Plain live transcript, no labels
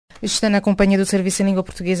Está na companhia do Serviço em Língua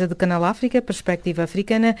Portuguesa do Canal África, Perspectiva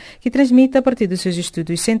Africana, que transmite a partir dos seus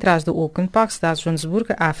estúdios centrais do Auckland Park, cidade de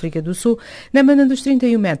Joanesburgo, África do Sul, na banda dos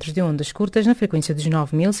 31 metros de ondas curtas na frequência dos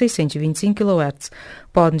 9.625 kHz.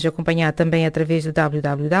 Pode-nos acompanhar também através do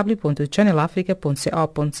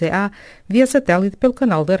www.channelafrica.co.ca via satélite pelo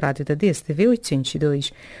canal da rádio da DSTV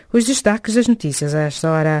 802. Os destaques das notícias a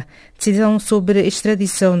esta hora. Decisão sobre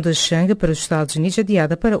extradição de Xanga para os Estados Unidos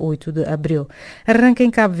adiada para 8 de abril. Arranca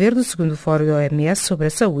em Cabo Verde o segundo Fórum da OMS sobre a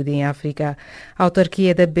saúde em África. A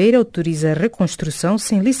autarquia da Beira autoriza a reconstrução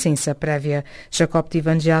sem licença prévia. Jacob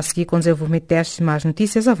Tivan já a seguir com desenvolvimento destas e mais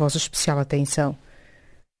notícias a vossa especial atenção.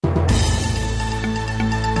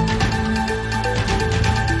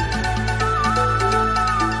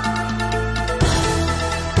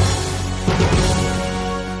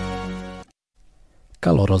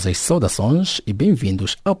 Calorosas saudações e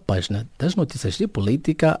bem-vindos à página das notícias de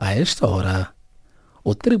política a esta hora.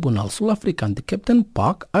 O Tribunal Sul-Africano de Captain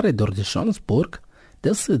Park, ao redor de Johannesburg,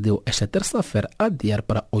 decidiu esta terça-feira adiar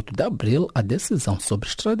para 8 de abril a decisão sobre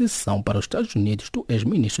extradição para os Estados Unidos do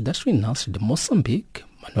ex-ministro das Finanças de Moçambique,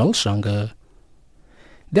 Manuel Xanga.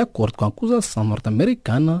 De acordo com a acusação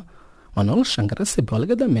norte-americana, Manuel Xanga recebeu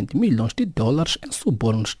alegadamente milhões de dólares em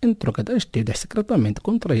subornos em troca das dívidas secretamente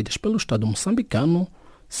contraídas pelo Estado moçambicano,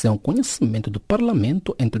 sem o conhecimento do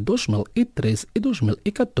Parlamento entre 2013 e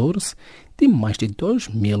 2014, de mais de 2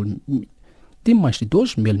 mil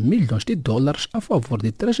milhões de dólares a favor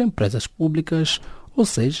de 3 empresas públicas, ou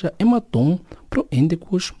seja, Ematom,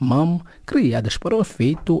 Proíndicos, MAM, criadas para o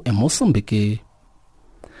efeito em Moçambique.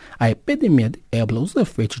 A epidemia de ébola e os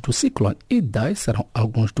efeitos do ciclone Idai serão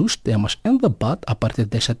alguns dos temas em debate a partir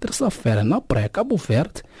desta terça-feira na Praia Cabo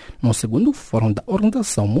Verde, no segundo Fórum da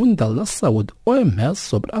Organização Mundial da Saúde, OMS,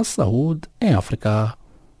 sobre a saúde em África.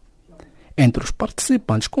 Entre os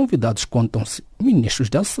participantes convidados contam-se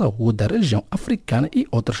ministros da saúde da região africana e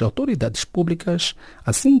outras autoridades públicas,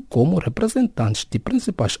 assim como representantes de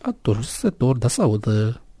principais atores do setor da saúde.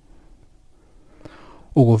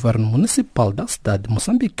 O governo municipal da cidade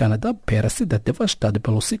moçambicana da Beira, cidade devastada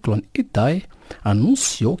pelo ciclone Idai,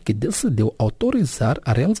 anunciou que decidiu autorizar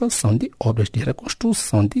a realização de obras de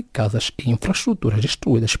reconstrução de casas e infraestruturas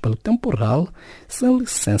destruídas pelo temporal, sem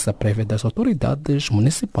licença prévia das autoridades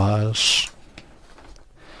municipais.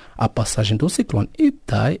 A passagem do ciclone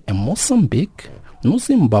Idai em Moçambique, no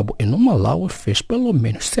Zimbábue e no Malawi fez pelo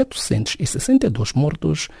menos 762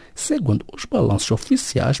 mortos, segundo os balanços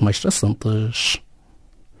oficiais mais recentes.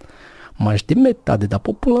 Mais de metade da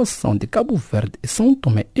população de Cabo Verde e São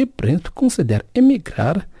Tomé e Príncipe considera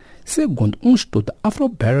emigrar, segundo um estudo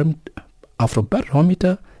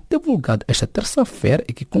Afrobarometer divulgado esta terça-feira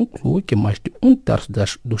e que conclui que mais de um terço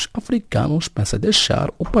dos africanos pensa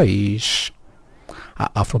deixar o país.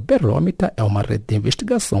 A Afrobarometer é uma rede de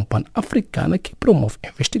investigação pan-africana que promove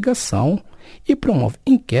investigação e promove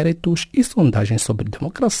inquéritos e sondagens sobre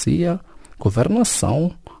democracia,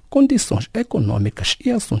 governação, condições econômicas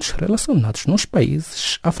e assuntos relacionados nos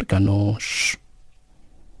países africanos.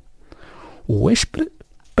 O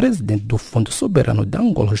ex-presidente do Fundo Soberano de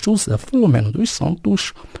Angola, José Filomeno dos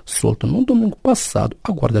Santos, solto no domingo passado,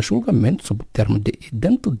 aguarda julgamento sob o termo de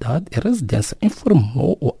identidade e residência,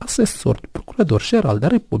 informou o assessor do Procurador-Geral da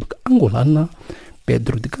República Angolana,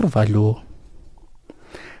 Pedro de Carvalho.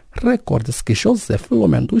 Recorda-se que José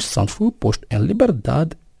Filomeno dos Santos foi posto em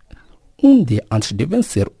liberdade um dia antes de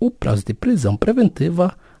vencer o prazo de prisão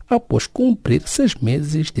preventiva após cumprir 6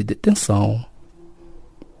 meses de detenção.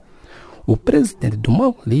 O presidente do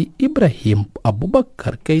Mali, Ibrahim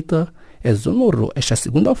Aboubacar Keita, exonerou esta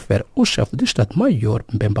segunda-feira o chefe de Estado-Maior,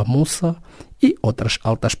 Mbemba Moussa, e outras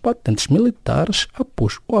altas patentes militares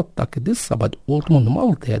após o ataque de sábado último numa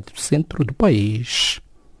aldeia do centro do país.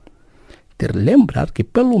 Ter lembrar que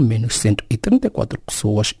pelo menos 134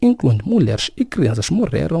 pessoas, incluindo mulheres e crianças,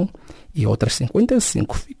 morreram e outras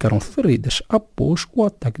 55 ficaram feridas após o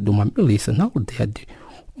ataque de uma milícia na aldeia de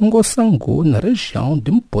Ngossango, na região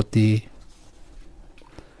de Mpoti.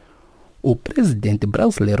 O presidente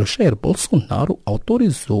brasileiro Jair Bolsonaro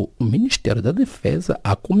autorizou o Ministério da Defesa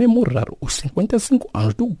a comemorar os 55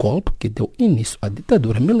 anos do golpe que deu início à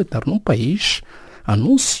ditadura militar no país,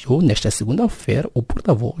 anunciou nesta segunda-feira o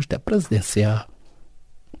porta-voz da presidência.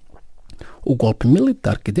 O golpe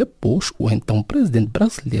militar que depôs o então presidente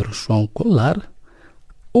brasileiro João Goulart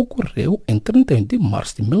ocorreu em 31 de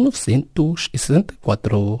março de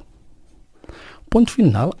 1964. Ponto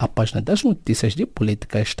final à página das notícias de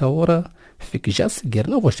política a esta hora. Fique já a seguir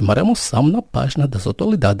na voz de Maria Moção na página das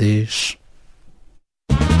atualidades.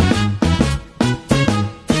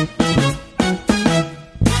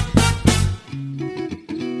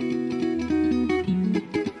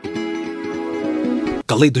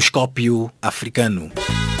 Caleidoscópio africano.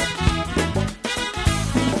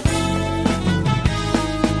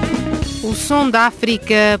 O som da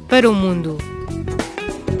África para o mundo.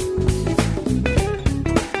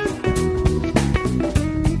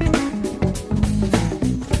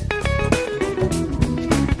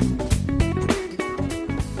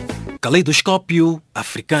 Caleidoscópio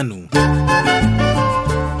africano.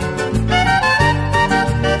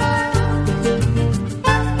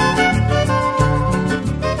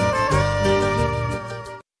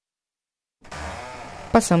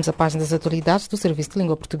 Passamos à página das atualidades do Serviço de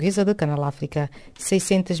Língua Portuguesa da Canal África.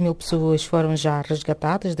 600 mil pessoas foram já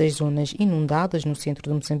resgatadas das zonas inundadas no centro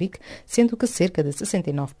de Moçambique, sendo que cerca de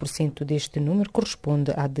 69% deste número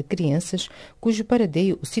corresponde à de crianças cujo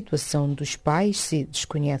paradeio ou situação dos pais se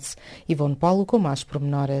desconhece. Ivone Paulo com mais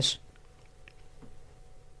pormenores.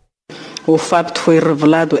 O facto foi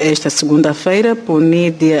revelado esta segunda-feira por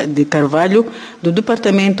Nídia de Carvalho, do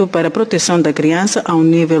Departamento para a Proteção da Criança, ao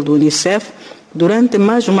nível do Unicef, durante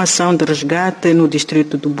mais uma ação de resgate no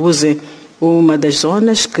distrito do Buze, uma das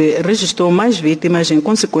zonas que registrou mais vítimas em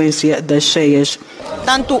consequência das cheias.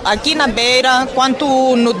 Tanto aqui na beira quanto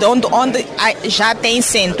onde já tem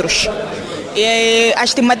centros. A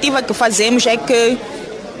estimativa que fazemos é que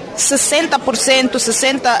 60%,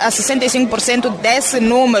 60% a 65% desse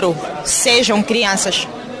número sejam crianças.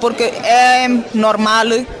 Porque é normal,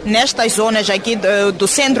 nestas zonas aqui do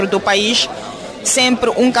centro do país, sempre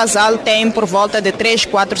um casal tem por volta de 3,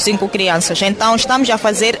 4, 5 crianças. Então estamos a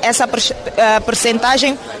fazer essa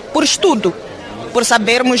percentagem por estudo, por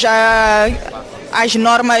sabermos as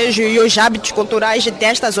normas e os hábitos culturais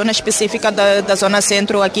desta zona específica da zona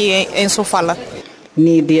centro aqui em Sofala.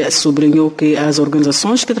 Nídia sublinhou que as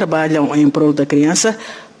organizações que trabalham em prol da criança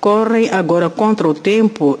correm agora contra o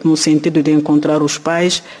tempo no sentido de encontrar os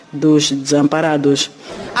pais dos desamparados.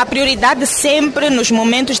 A prioridade sempre nos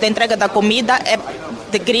momentos de entrega da comida é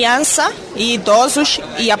de criança e idosos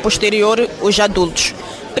e a posterior os adultos.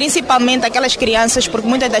 Principalmente aquelas crianças, porque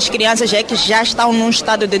muitas das crianças é que já estão num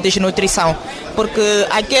estado de desnutrição, porque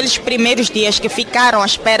aqueles primeiros dias que ficaram à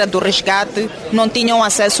espera do resgate não tinham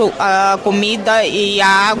acesso à comida e à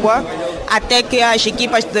água, até que as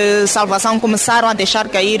equipas de salvação começaram a deixar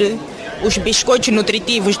cair os biscoitos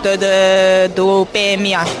nutritivos do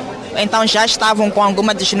PMA. Então já estavam com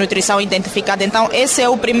alguma desnutrição identificada. Então esse é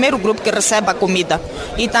o primeiro grupo que recebe a comida.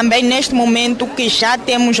 E também neste momento que já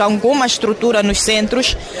temos alguma estrutura nos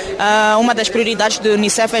centros, uma das prioridades do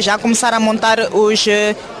Unicef é já começar a montar os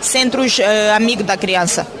centros amigos da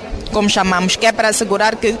criança, como chamamos, que é para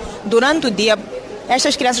assegurar que durante o dia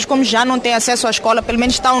estas crianças, como já não têm acesso à escola, pelo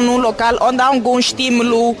menos estão num local onde há algum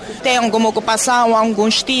estímulo, tem alguma ocupação, algum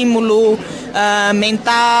estímulo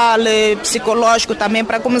mental, psicológico também,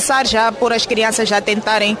 para começar já por as crianças já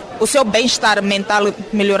tentarem o seu bem-estar mental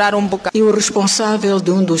melhorar um bocado. E o responsável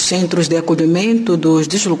de um dos centros de acolhimento dos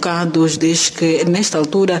deslocados diz que nesta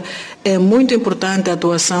altura é muito importante a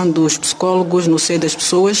atuação dos psicólogos no seio das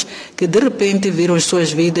pessoas que de repente viram as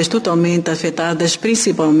suas vidas totalmente afetadas,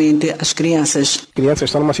 principalmente as crianças. As crianças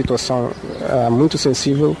estão numa situação muito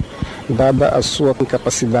sensível, dada a sua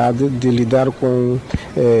incapacidade de lidar com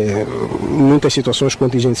muitas situações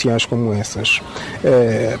contingenciais como essas.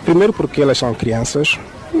 Primeiro porque elas são crianças,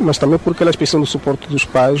 mas também porque elas precisam do suporte dos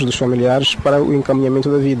pais, dos familiares para o encaminhamento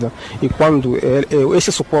da vida. E quando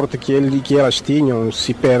esse suporte que elas tinham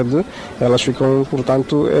se perde, elas ficam,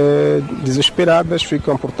 portanto, desesperadas,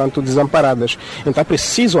 ficam, portanto, desamparadas. Então é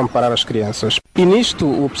preciso amparar as crianças. E nisto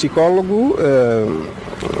o psicólogo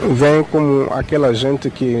vem como aquela gente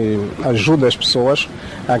que ajuda as pessoas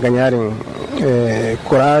a ganharem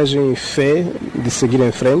coragem e fé de seguir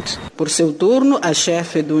em frente. Por seu turno, a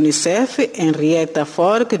chefe do Unicef, Henrietta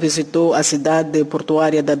Ford, que visitou a cidade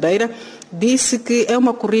portuária da Beira, disse que é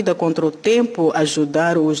uma corrida contra o tempo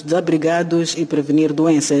ajudar os desabrigados e prevenir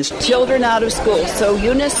doenças. Children out of school. So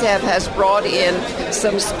UNICEF has brought in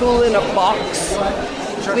some school in a box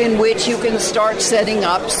in which you can start setting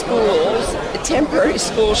up schools, temporary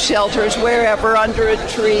school shelters wherever, under a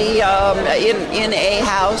tree, in a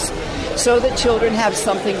house, so that children have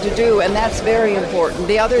something to do, and that's very important.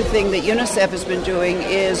 The other thing that UNICEF has been doing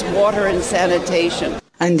is water and sanitation.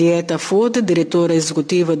 Henrietta Ford, diretora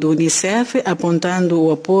executiva do Unicef, apontando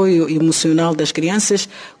o apoio emocional das crianças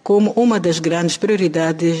como uma das grandes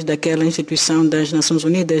prioridades daquela instituição das Nações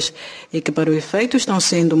Unidas e que, para o efeito, estão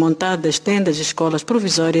sendo montadas tendas e escolas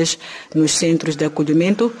provisórias nos centros de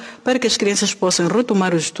acolhimento para que as crianças possam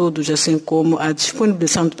retomar os estudos, assim como a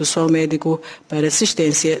disponibilização de pessoal médico para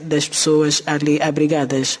assistência das pessoas ali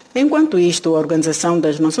abrigadas. Enquanto isto, a Organização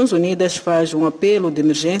das Nações Unidas faz um apelo de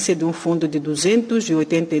emergência de um fundo de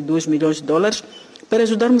 282 milhões de dólares para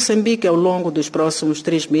ajudar Moçambique ao longo dos próximos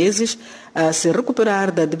 3 meses a se recuperar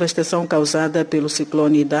da devastação causada pelo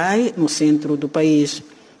ciclone Idai no centro do país.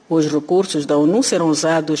 Os recursos da ONU serão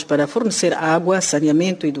usados para fornecer água,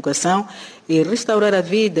 saneamento, educação e restaurar a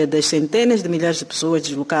vida das centenas de milhares de pessoas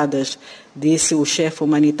deslocadas, disse o chefe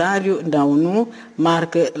humanitário da ONU,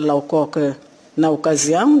 Mark Lowcock. Na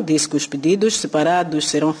ocasião, disse que os pedidos separados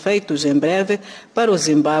serão feitos em breve para o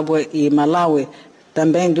Zimbábue e Malawi,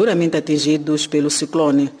 também duramente atingidos pelo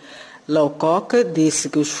ciclone. Lowcock disse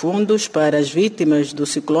que os fundos para as vítimas do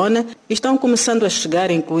ciclone estão começando a chegar,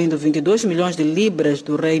 incluindo 22 milhões de libras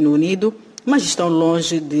do Reino Unido, mas estão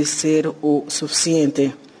longe de ser o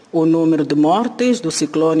suficiente. O número de mortes do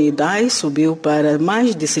ciclone Idai subiu para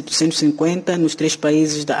mais de 750 nos 3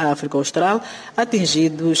 países da África Austral,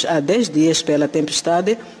 atingidos há 10 dias pela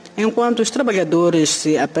tempestade, enquanto os trabalhadores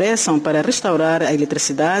se apressam para restaurar a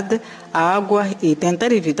eletricidade, a água e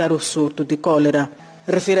tentar evitar o surto de cólera.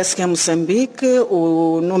 Refere-se que em Moçambique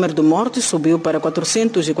o número de mortes subiu para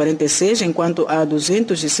 446, enquanto há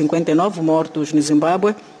 259 mortos no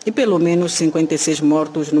Zimbábue e pelo menos 56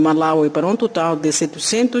 mortos no Malawi, para um total de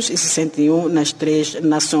 761 nas 3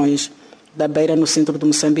 nações. Da Beira, no centro de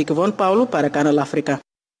Moçambique, Von Paulo, para Canal África.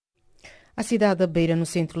 A cidade da Beira, no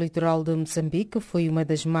centro litoral de Moçambique, foi uma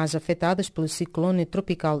das mais afetadas pelo ciclone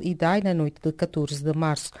tropical Idai na noite de 14 de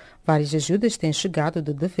março. Várias ajudas têm chegado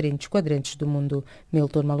de diferentes quadrantes do mundo.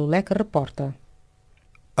 Milton Maluleka reporta.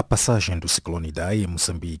 A passagem do ciclone Idai em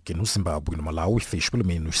Moçambique, no Zimbábue e no Malawi fez pelo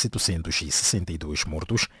menos 762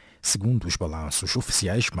 mortos, segundo os balanços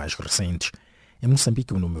oficiais mais recentes. Em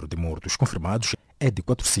Moçambique, o número de mortos confirmados é de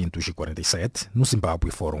 447. No Zimbábue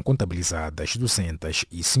foram contabilizadas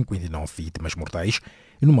 259 vítimas mortais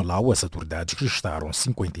e no Malawi as autoridades registraram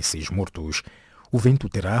 56 mortos. O vento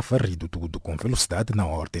terá varrido tudo com velocidade na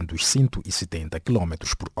ordem dos 170 km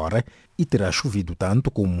por hora e terá chovido tanto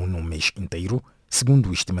como no mês inteiro,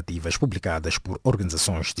 segundo estimativas publicadas por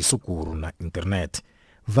organizações de socorro na internet.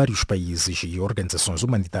 Vários países e organizações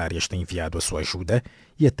humanitárias têm enviado a sua ajuda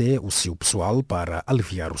e até o seu pessoal para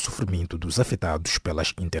aliviar o sofrimento dos afetados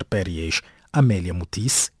pelas intempéries. Amélia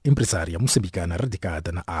Mutice, empresária moçambicana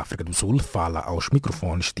radicada na África do Sul, fala aos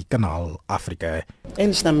microfones de Canal África.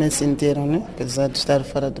 Eles também sentiram, né? Apesar de estar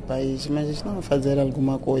fora do país, mas estão a fazer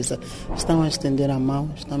alguma coisa. Estão a estender a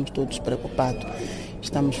mão, estamos todos preocupados.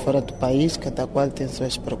 Estamos fora do país, cada qual tem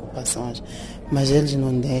suas preocupações, mas eles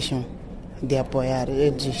não deixam de apoiar.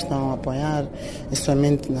 Eles estão a apoiar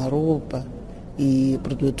somente na roupa e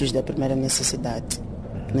produtos da primeira necessidade.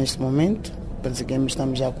 Neste momento,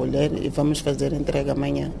 estamos a acolher e vamos fazer a entrega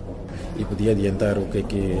amanhã. E podia adiantar o que é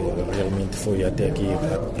que realmente foi até aqui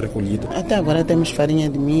recolhido? Até agora temos farinha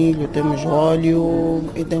de milho, temos óleo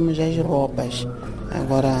e temos as roupas.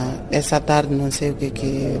 Agora, essa tarde não sei o que é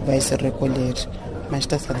que vai se recolher, mas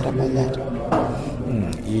está-se a trabalhar.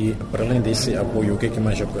 E para além desse apoio, o que é que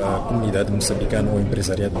mais a comunidade moçambicana ou o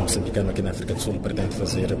empresariado moçambicano aqui na África do Sul pretende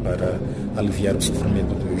fazer para aliviar o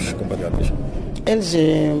sofrimento dos compatriotas? Eles,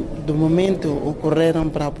 do momento, ocorreram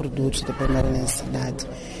para produtos de primeira necessidade.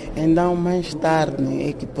 Então, mais tarde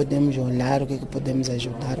é que podemos olhar o que é que podemos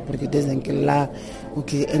ajudar, porque dizem que lá o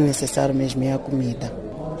que é necessário mesmo é a comida.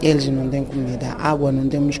 Eles não têm comida, água não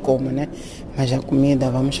temos como, né? Mas a comida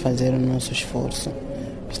vamos fazer o nosso esforço.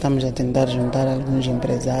 Estamos a tentar juntar alguns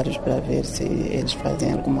empresários para ver se eles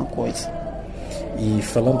fazem alguma coisa. E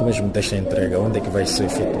falando mesmo desta entrega, onde é que vai ser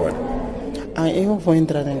efetuada? Eu vou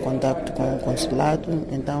entrar em contato com o consulado,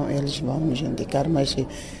 então eles vão nos indicar, mas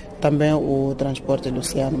também o transporte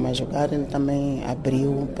Luciano Majogar, ele também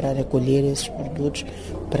abriu para recolher esses produtos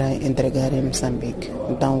para entregar em Moçambique.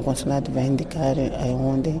 Então o consulado vai indicar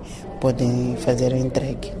onde podem fazer a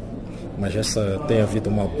entrega. Mas tem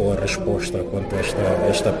havido uma boa resposta quanto a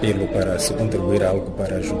este apelo para se contribuir algo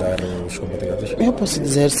para ajudar os compatriotas? Eu posso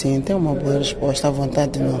dizer sim, tem uma boa resposta, a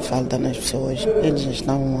vontade não falta nas pessoas. Eles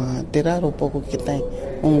estão a tirar o pouco que tem,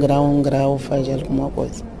 um grau faz alguma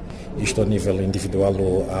coisa. Isto a nível individual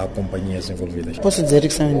ou há companhias envolvidas? Posso dizer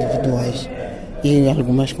que são individuais e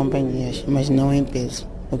algumas companhias, mas não em peso.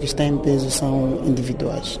 O que está em peso são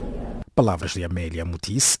individuais. Palavras de Amélia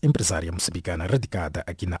Mutice, empresária moçambicana radicada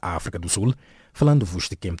aqui na África do Sul, falando-vos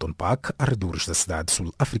de Kempton Park, arredores da cidade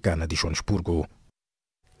sul-africana de Joanesburgo.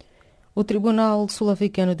 O Tribunal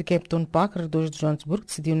Sul-Africano de Kempton Park, arredores de Joanesburgo,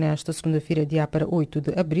 decidiu nesta segunda-feira, dia para 8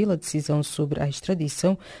 de abril, a decisão sobre a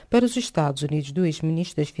extradição para os Estados Unidos do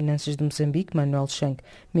ex-ministro das Finanças de Moçambique, Manuel Schenck.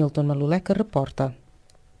 Milton Maluleka reporta.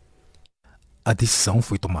 A decisão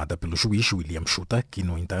foi tomada pelo juiz William Schuta, que,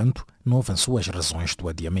 no entanto, não avançou as razões do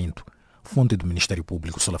adiamento. Fonte do Ministério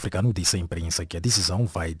Público sul-africano disse à imprensa que a decisão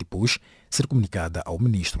vai depois ser comunicada ao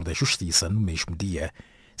Ministro da Justiça no mesmo dia.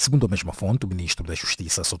 Segundo a mesma fonte, o Ministro da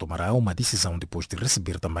Justiça só tomará uma decisão depois de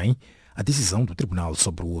receber também a decisão do Tribunal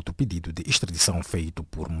sobre o outro pedido de extradição feito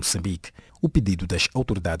por Moçambique. O pedido das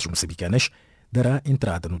autoridades moçambicanas dará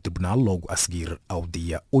entrada no Tribunal logo a seguir ao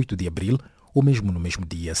dia 8 de abril, ou mesmo no mesmo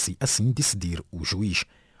dia, se assim decidir o juiz.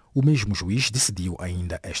 O mesmo juiz decidiu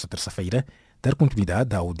ainda esta terça-feira dar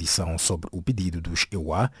continuidade à audição sobre o pedido dos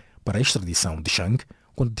EUA para a extradição de Chang,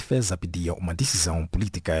 quando a defesa pedia uma decisão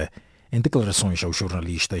política. Em declarações aos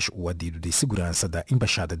jornalistas, o adido de segurança da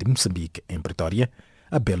Embaixada de Moçambique em Pretória,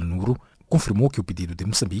 Abel Nuro, confirmou que o pedido de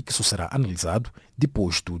Moçambique só será analisado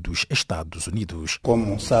depois do dos Estados Unidos.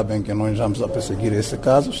 Como sabem que nós vamos a perseguir esse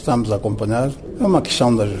caso, estamos a acompanhar. É uma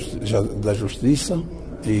questão da justiça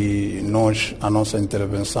e a nossa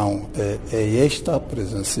intervenção é esta,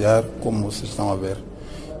 presenciar, como vocês estão a ver.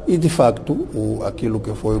 E, de facto, aquilo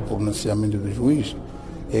que foi o pronunciamento do juiz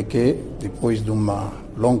é que, depois de uma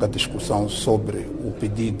longa discussão sobre o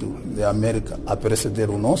pedido da América a preceder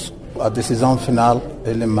o nosso, a decisão final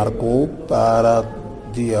ele marcou para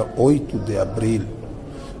dia 8 de abril.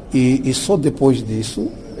 E só depois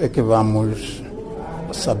disso é que vamos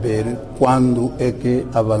saber quando é que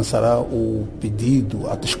avançará o pedido,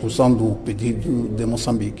 a discussão do pedido de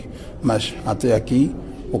Moçambique. Mas até aqui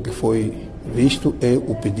o que foi visto é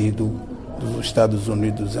o pedido dos Estados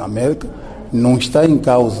Unidos da América. Não está em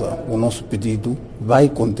causa o nosso pedido, vai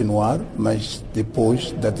continuar, mas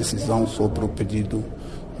depois da decisão sobre o pedido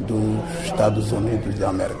dos Estados Unidos da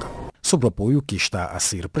América. Sobre o apoio que está a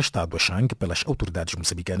ser prestado a Chang pelas autoridades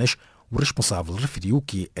moçambicanas, o responsável referiu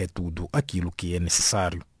que é tudo aquilo que é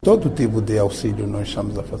necessário. Todo tipo de auxílio nós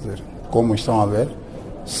estamos a fazer. Como estão a ver,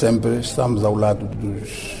 sempre estamos ao lado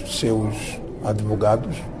dos seus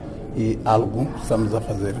advogados e algo estamos a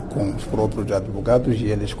fazer com os próprios advogados e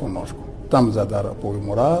eles conosco. Estamos a dar apoio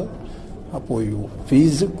moral, apoio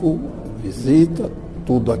físico, visita,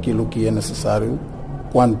 tudo aquilo que é necessário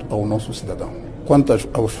quanto ao nosso cidadão. Quanto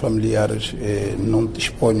aos familiares, não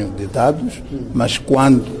disponho de dados, mas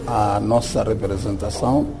quanto à nossa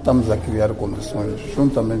representação, estamos a criar condições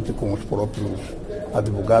juntamente com os próprios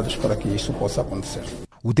advogados para que isso possa acontecer.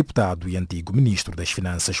 O deputado e antigo ministro das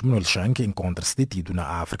Finanças, Manuel Chang, encontra-se detido na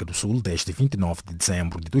África do Sul desde 29 de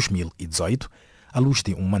dezembro de 2018, à luz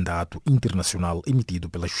de um mandato internacional emitido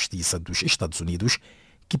pela Justiça dos Estados Unidos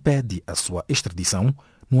que pede a sua extradição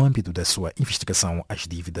no âmbito da sua investigação às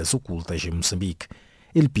dívidas ocultas em Moçambique.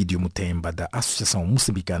 Ele pediu Mutemba, da Associação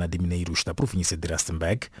Moçambicana de Mineiros da província de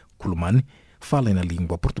Rustenburg, Kulumane, fala na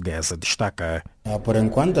língua portuguesa, destaca. Por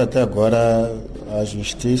enquanto, até agora, a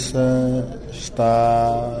Justiça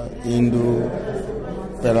está indo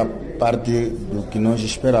pela parte do que nós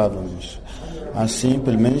esperávamos. Assim,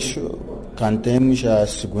 pelo menos, cantemos a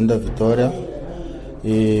segunda vitória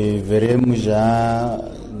e veremos já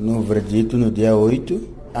no verdito no dia 8.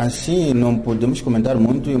 Assim, não podemos comentar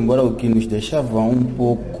muito, embora o que nos deixava um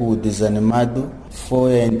pouco desanimado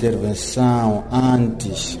foi a intervenção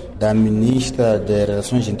antes da ministra de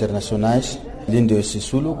Relações Internacionais, Linda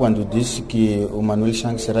Sisulu, quando disse que o Manuel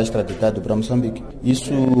Chang será extraditado para Moçambique.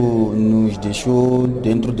 Isso nos deixou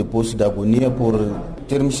dentro do poço de agonia por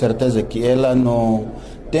termos certeza que ela não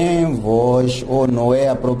tem voz ou não é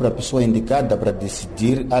a própria pessoa indicada para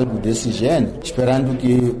decidir algo desse gênero, esperando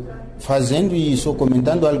que, fazendo isso ou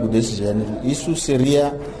comentando algo desse gênero, isso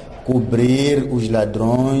seria cobrir os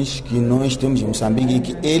ladrões que nós temos em Moçambique e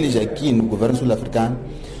que eles aqui no governo sul-africano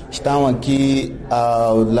estão aqui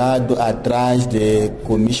ao lado, atrás da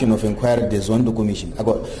Commission of Inquiry, da Zona do Commission.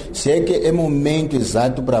 Agora, se é que é momento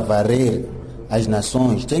exato para varrer as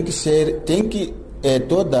nações, tem que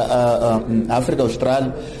toda a África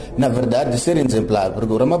Austral, na verdade, ser exemplar,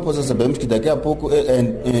 porque o Ramaphosa sabemos que daqui a pouco,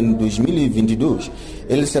 em 2022,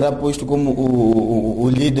 ele será posto como o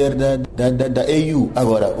líder da EU.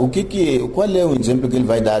 Agora, qual é o exemplo que ele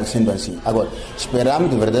vai dar sendo assim? Agora,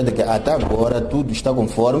 esperamos de verdade que até agora tudo está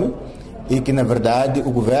conforme e que, na verdade,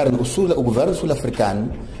 o governo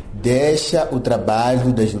sul-africano deixa o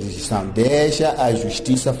trabalho da jurisdição, deixa a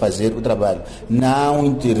justiça fazer o trabalho, não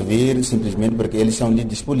intervir simplesmente porque eles são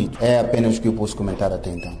líderes políticos. É apenas o que eu posso comentar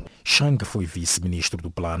até então. Chang foi vice-ministro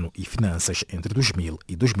do Plano e Finanças entre 2000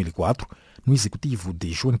 e 2004, no executivo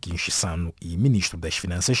de Joaquim Chissano e ministro das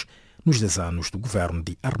Finanças nos 10 anos do governo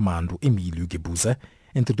de Armando Emílio Guebuza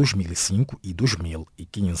entre 2005 e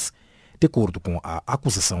 2015. De acordo com a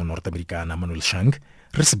acusação norte-americana, Manuel Chang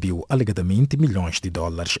recebeu alegadamente milhões de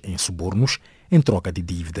dólares em subornos em troca de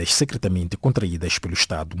dívidas secretamente contraídas pelo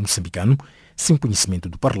Estado moçambicano, sem conhecimento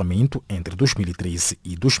do Parlamento entre 2013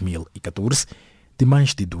 e 2014, de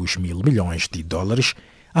mais de 2 mil milhões de dólares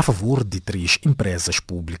a favor de 3 empresas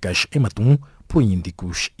públicas em Matum,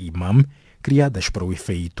 Poíndicos e MAM, criadas para o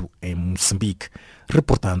efeito em Moçambique,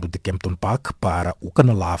 reportando de Kempton Park para o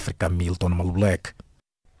Canal África Milton Malulek.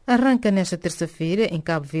 Arranca nesta terça-feira, em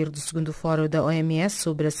Cabo Verde, o segundo fórum da OMS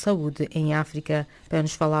sobre a saúde em África. Para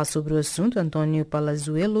nos falar sobre o assunto, António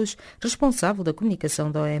Palazuelos, responsável da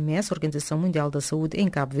comunicação da OMS, Organização Mundial da Saúde, em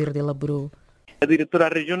Cabo Verde, elaborou. A diretora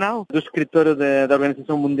regional do escritório da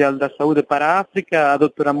Organização Mundial da Saúde para a África, a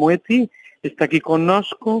doutora Moeti, está aqui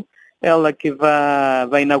conosco. Ela que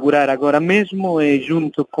vai inaugurar agora mesmo,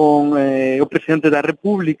 junto com o Presidente da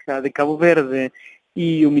República de Cabo Verde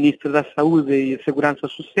e o Ministro da Saúde e Segurança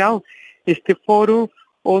Social, este fórum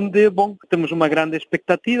onde, temos uma grande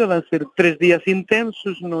expectativa, vão ser 3 dias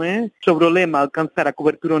intensos, não é? Sobre o lema alcançar a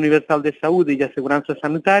cobertura universal de saúde e a segurança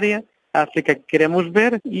sanitária, a África que queremos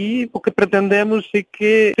ver, e o que pretendemos é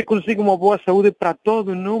que se consiga uma boa saúde para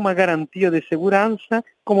todos, não? Uma garantia de segurança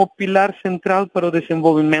como pilar central para o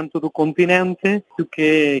desenvolvimento do continente,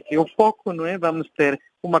 que é o foco, não é? Vamos ter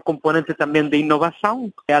uma componente também de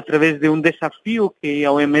inovação, através de um desafio que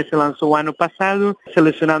a OMS lançou ano passado,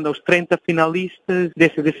 selecionando os 30 finalistas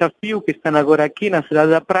desse desafio que estão agora aqui na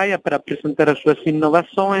cidade da Praia para apresentar as suas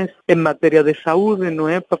inovações em matéria de saúde, não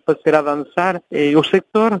é? Para fazer avançar o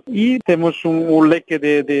setor. E temos um leque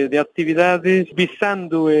de atividades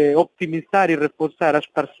visando optimizar e reforçar as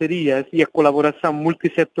parcerias e a colaboração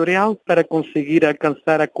multissetorial para conseguir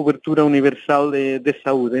alcançar a cobertura universal de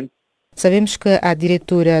saúde. Sabemos que a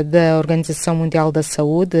diretora da Organização Mundial da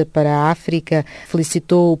Saúde para a África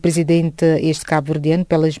felicitou o presidente cabo-verdiano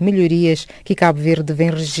pelas melhorias que Cabo Verde vem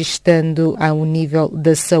registrando ao nível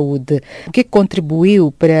da saúde. O que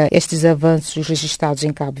contribuiu para estes avanços registrados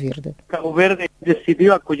em Cabo Verde? Cabo Verde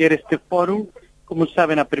decidiu acolher este fórum. Como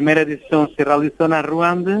sabem, a primeira edição se realizou na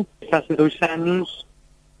Ruanda, há 2 anos.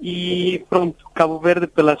 E pronto, Cabo Verde,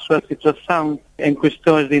 pela sua situação em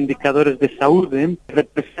questões de indicadores de saúde,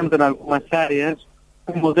 representa em algumas áreas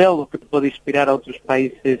um modelo que pode inspirar outros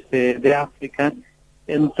países de África.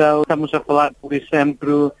 Então, estamos a falar, por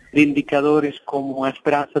exemplo, de indicadores como a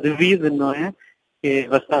esperança de vida, não é? Que é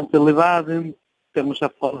bastante elevada. Estamos a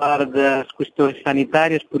falar das questões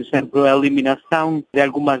sanitárias, por exemplo, a eliminação de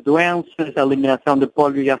algumas doenças, a eliminação de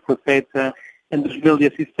polio já foi feita em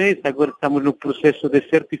 2016, agora estamos no processo de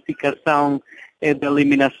certificação da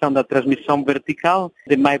eliminação da transmissão vertical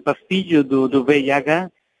de mãe para filho do VIH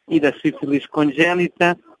e da sífilis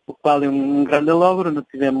congênita, o qual é um grande logro. Não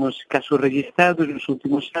tivemos casos registrados nos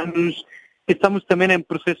últimos anos. Estamos também em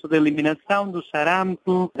processo de eliminação do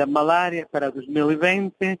sarampo, da malária para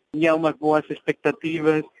 2020 e há umas boas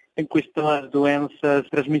expectativas em questão às doenças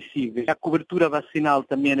transmissíveis. A cobertura vacinal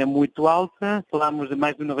também é muito alta, falamos de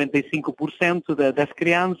mais de 95% das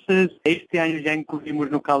crianças. Este ano já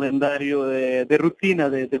incluímos no calendário de rotina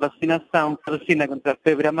de vacinação a vacina contra a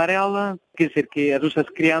febre amarela, quer dizer que as nossas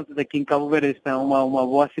crianças aqui em Cabo Verde estão uma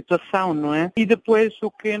boa situação, não é? E depois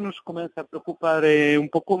o que nos começa a preocupar um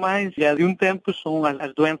pouco mais, já de um tempo, são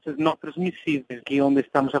as doenças não transmissíveis, que onde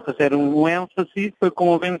estamos a fazer um ênfase, foi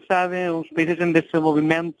como bem sabem, os países em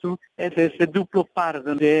desenvolvimento esse duplo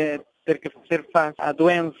fardo de ter que fazer face a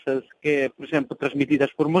doenças que, por exemplo,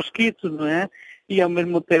 transmitidas por mosquitos, não é? E ao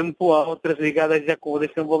mesmo tempo a outras ligadas já com o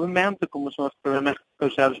desenvolvimento, como são os problemas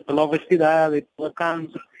causados pela obesidade, pelo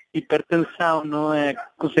câncer, hipertensão, não é?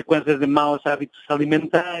 Consequências de maus hábitos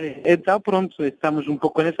alimentares. Então, pronto, estamos um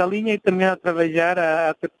pouco nessa linha e também a trabalhar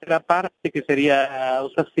a terceira parte, que seria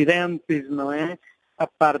os acidentes, não é? A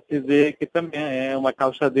parte de que também é uma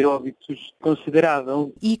causa de óbitos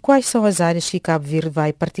considerável. E quais são as áreas que Cabo Verde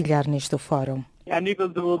vai partilhar neste fórum? A nível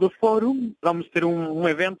do fórum, vamos ter um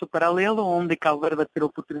evento paralelo onde Cabo Verde vai ter a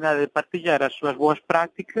oportunidade de partilhar as suas boas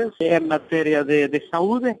práticas em matéria de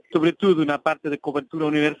saúde, sobretudo na parte de cobertura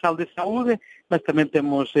universal de saúde, mas também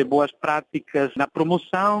temos boas práticas na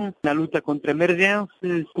promoção, na luta contra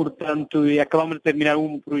emergências, portanto, e acabamos de terminar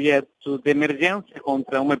um projeto de emergência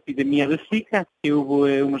contra uma epidemia de Zika que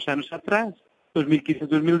houve uns anos atrás. 2015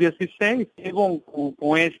 2016. E bom,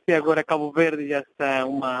 com este agora Cabo Verde já está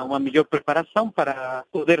uma melhor preparação para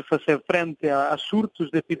poder fazer frente a surtos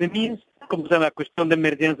de epidemias. Como sabe, a questão de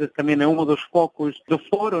emergências também é um dos focos do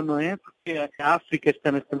fórum, não é? Porque a África está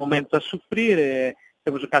neste momento a sofrer.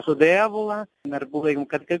 Temos o caso de ébola na República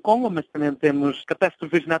Democrática do Congo, mas também temos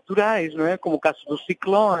catástrofes naturais, não é? Como o caso do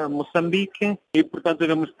ciclone em Moçambique. E, portanto,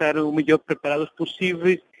 devemos estar o melhor preparados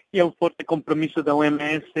possíveis. E é um forte compromisso da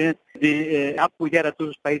OMS de apoiar a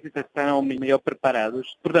todos os países que estão melhor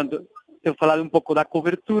preparados. Portanto, tenho falado um pouco da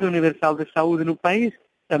cobertura universal de saúde no país.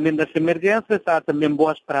 também das emergências, há também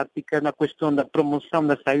boas práticas na questão da promoção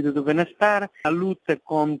da saúde e do bem-estar, a luta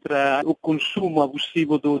contra o consumo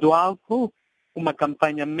abusivo do álcool, uma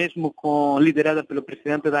campanha mesmo liderada pelo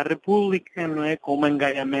Presidente da República, não é? Com um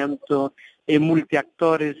engajamento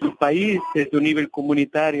multi-actores do país, desde o nível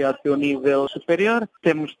comunitário até o nível superior.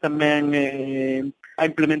 Temos também a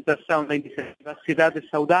implementação da iniciativa Cidades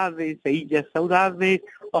Saudáveis, Ilhas Saudáveis,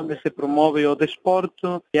 onde se promove o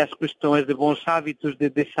desporto e as questões de bons hábitos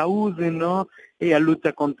de saúde, não? E a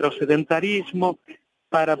luta contra o sedentarismo,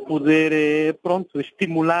 para poder,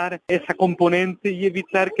 estimular essa componente e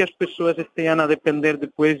evitar que as pessoas estejam a depender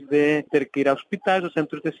depois de ter que ir a hospitais ou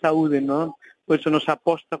centros de saúde, não? Por isso nos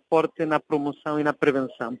aposta forte na promoção e na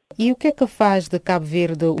prevenção. E o que é que faz de Cabo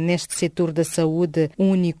Verde, neste setor da saúde,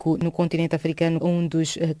 único no continente africano, um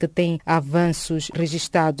dos que tem avanços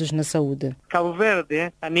registados na saúde? Cabo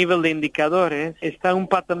Verde, a nível de indicadores, está um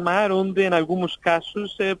patamar onde, em alguns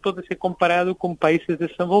casos, pode ser comparado com países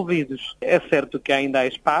desenvolvidos. É certo que ainda há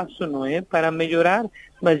espaço, não é, para melhorar,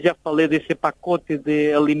 mas já falei desse pacote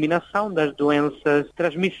de eliminação das doenças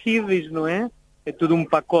transmissíveis, não é? É tudo um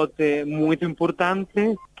pacote muito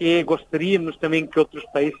importante que gostaríamos também que outros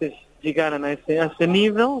países chegaram a esse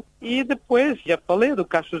nível. E depois, já falei dos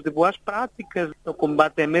casos de boas práticas, no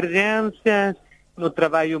combate a emergências, no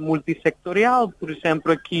trabalho multissectorial. Por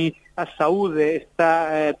exemplo, aqui a saúde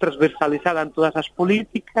está transversalizada em todas as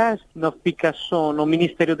políticas, não fica só no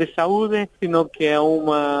Ministério da Saúde, sino que é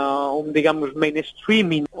digamos,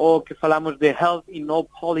 mainstreaming, ou que falamos de health in all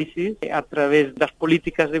policies, através das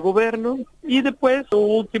políticas de governo. E depois o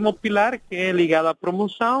último pilar, que é ligado à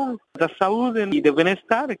promoção da saúde e do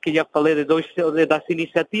bem-estar, que já falei das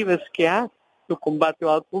iniciativas que há, do combate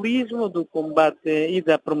ao alcoolismo, do combate e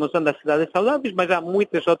da promoção das cidades saudáveis, mas há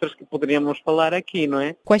muitas outras que poderíamos falar aqui, não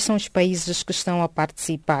é? Quais são os países que estão a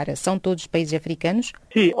participar? São todos países africanos?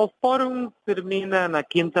 Sim, o fórum termina na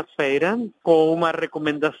quinta-feira com umas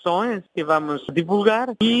recomendações que vamos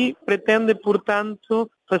divulgar e pretende, portanto,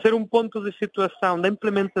 fazer um ponto de situação da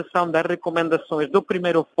implementação das recomendações do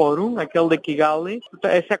primeiro fórum, aquele de Kigali,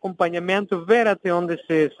 esse acompanhamento, ver até onde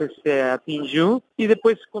se atingiu e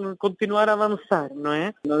depois continuar a avançar, não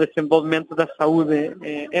é? No desenvolvimento da saúde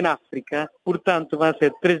em África. Portanto, vão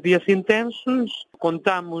ser 3 dias intensos.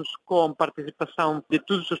 Contamos com participação de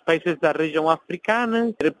todos os países da região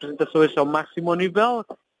africana, representações ao máximo nível,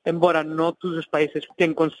 embora não todos os países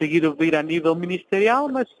tenham conseguido vir a nível ministerial,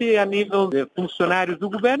 mas sim a nível de funcionários do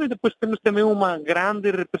governo, e depois temos também uma grande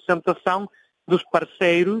representação dos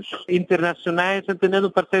parceiros internacionais, entendendo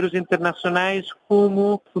parceiros internacionais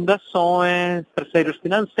como fundações, parceiros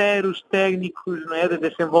financeiros, técnicos, não é, de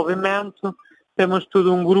desenvolvimento. Temos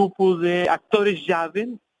todo um grupo de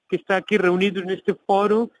atores-chave que estão aqui reunidos neste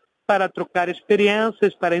fórum para trocar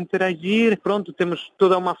experiências, para interagir. Pronto, temos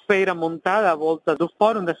toda uma feira montada à volta do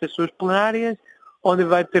fórum, das sessões plenárias, onde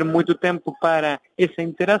vai ter muito tempo para essa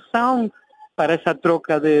interação, para essa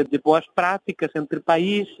troca de boas práticas entre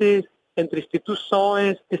países, entre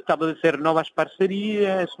instituições, estabelecer novas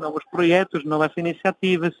parcerias, novos projetos, novas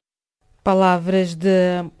iniciativas. Palavras de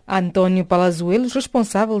António Palazuelos,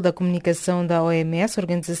 responsável da comunicação da OMS,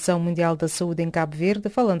 Organização Mundial da Saúde em Cabo Verde,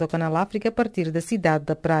 falando ao Canal África a partir da cidade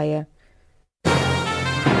da Praia.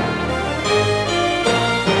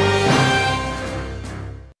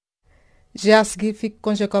 Já a seguir, fico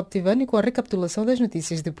com Jacob Tivani com a recapitulação das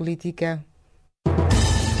notícias de política.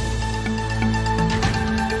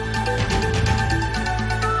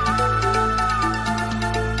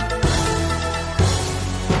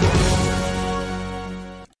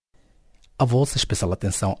 A vossa especial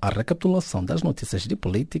atenção à recapitulação das notícias de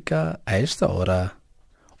política a esta hora.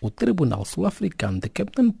 O Tribunal Sul-Africano de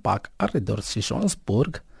Captain Park, arredores de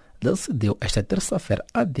Johannesburg, decidiu esta terça-feira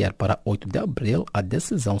adiar para 8 de abril a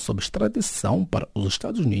decisão sobre extradição para os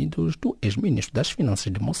Estados Unidos do ex-ministro das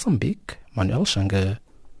Finanças de Moçambique, Manuel Chang.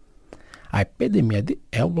 A epidemia de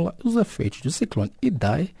ébola e os efeitos do ciclone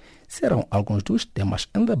Idai serão alguns dos temas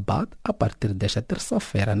em debate a partir desta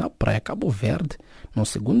terça-feira na Praia Cabo Verde, no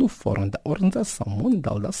segundo Fórum da Organização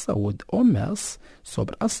Mundial da Saúde, OMS,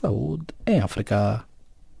 sobre a saúde em África.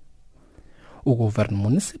 O governo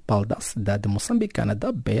municipal da cidade moçambicana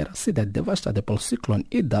da Beira, cidade devastada pelo ciclone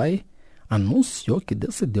Idai, anunciou que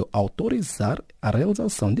decidiu autorizar a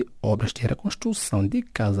realização de obras de reconstrução de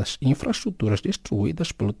casas e infraestruturas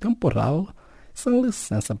destruídas pelo temporal, sem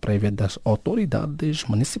licença prévia das autoridades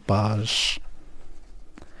municipais.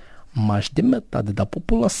 Mais de metade da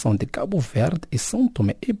população de Cabo Verde e São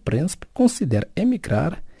Tomé e Príncipe considera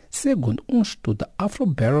emigrar, segundo um estudo da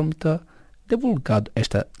Afrobarometer divulgado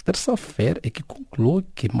esta terça-feira e que conclui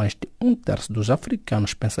que mais de 1/3 dos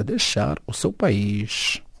africanos pensa deixar o seu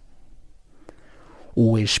país.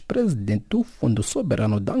 O ex-presidente do Fundo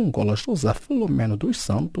Soberano da Angola, José Filomeno dos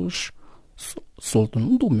Santos, solto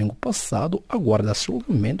no domingo passado, aguarda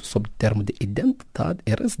julgamento sob termo de identidade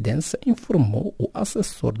e residência, informou o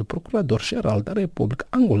assessor do Procurador-Geral da República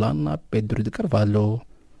Angolana, Pedro de Carvalho.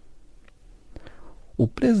 O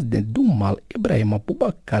presidente do MAL, Ibrahim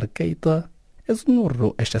Boubacar Keita,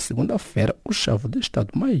 exonerou esta segunda-feira o chefe de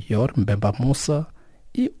Estado-Maior, Mbemba Moussa,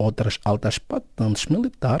 e outras altas patentes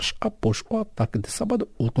militares após o ataque de sábado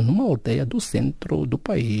último numa aldeia do centro do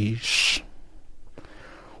país.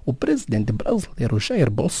 O presidente brasileiro Jair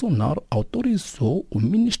Bolsonaro autorizou o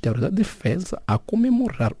Ministério da Defesa a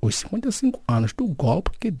comemorar os 55 anos do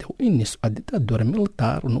golpe que deu início à ditadura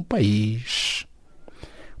militar no país.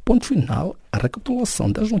 Ponto final, a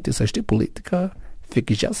recapitulação das notícias de política.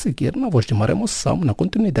 Fique já a seguir na voz de maior emoção na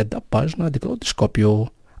continuidade da página de Claudoscópio.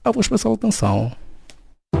 A voz especial atenção.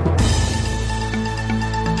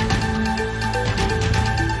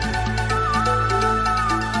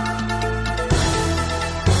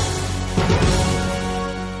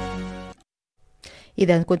 E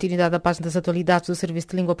dando continuidade à página das atualidades do Serviço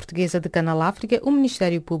de Língua Portuguesa de Canal África, o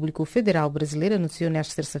Ministério Público Federal Brasileiro anunciou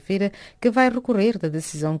nesta terça-feira que vai recorrer da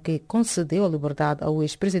decisão que concedeu a liberdade ao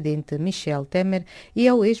ex-presidente Michel Temer e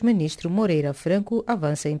ao ex-ministro Moreira Franco,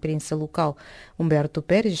 avança a imprensa local. Humberto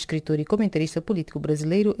Pérez, escritor e comentarista político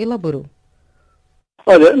brasileiro, elaborou.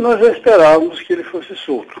 Olha, nós já esperávamos que ele fosse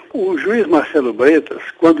solto. O juiz Marcelo Bretas,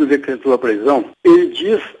 quando decretou a prisão, ele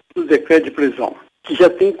diz no decreto de prisão que já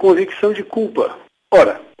tem convicção de culpa.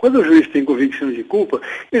 Ora, quando o juiz tem convicção de culpa,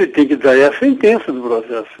 ele tem que dar a sentença do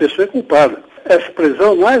processo. A pessoa é culpada. Essa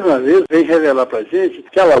prisão, mais uma vez, vem revelar para a gente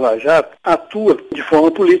que a Lava Jato atua de forma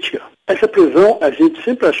política. Essa prisão, a gente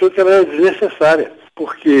sempre achou que ela era desnecessária,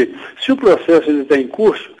 porque se o processo ainda está em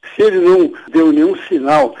curso, se ele não deu nenhum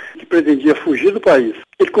sinal que pretendia fugir do país,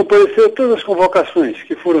 ele compareceu a todas as convocações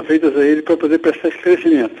que foram feitas a ele para poder prestar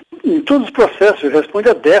esclarecimento. Em todos os processos, ele responde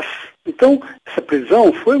a 10. Então, essa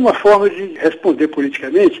prisão foi uma forma de responder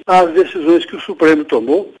politicamente às decisões que o Supremo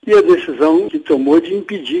tomou e a decisão que tomou de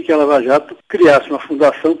impedir que a Lava Jato criasse uma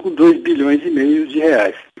fundação com 2,5 bilhões de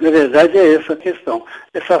reais. Na verdade, é essa a questão.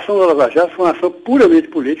 Essa ação da Lava Jato foi uma ação puramente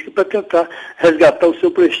política para tentar resgatar o seu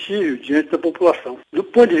prestígio diante da população. Do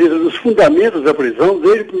ponto de vista dos fundamentos da prisão,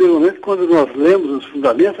 desde o primeiro momento, quando nós lemos os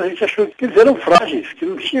fundamentos, a gente achou que eles eram frágeis, que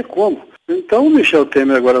não tinha como. Então, o Michel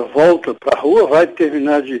Temer agora volta para a rua, vai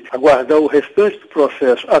terminar de aguardar o restante do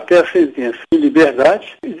processo até a sentença em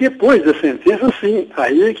liberdade, e depois da sentença, sim,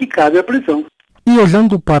 aí é que cabe a prisão. E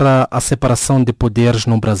olhando para a separação de poderes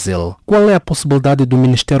no Brasil, qual é a possibilidade do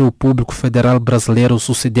Ministério Público Federal Brasileiro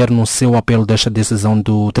suceder no seu apelo desta decisão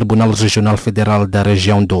do Tribunal Regional Federal da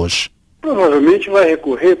Região 2? Provavelmente vai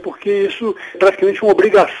recorrer porque isso é praticamente uma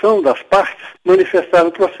obrigação das partes manifestar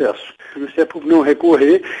no processo. Se o Ministério Público não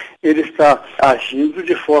recorrer, ele está agindo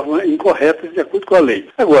de forma incorreta de acordo com a lei.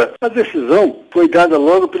 Agora, a decisão foi dada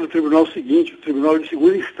logo pelo tribunal seguinte, o tribunal de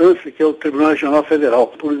segunda instância, que é o Tribunal Regional Federal,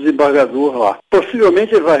 por desembargador lá.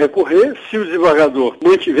 Possivelmente ele vai recorrer se o desembargador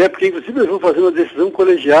mantiver, porque inclusive eles vão fazer uma decisão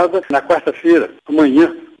colegiada na quarta-feira,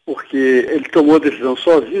 amanhã, porque ele tomou a decisão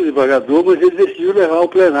sozinho, desembargador, mas ele decidiu levar ao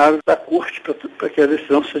plenário da corte para que a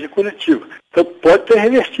decisão seja coletiva. Então pode ter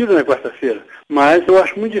revertido na quarta-feira, mas eu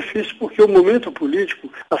acho muito difícil porque o momento político,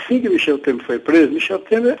 assim que Michel Temer foi preso, Michel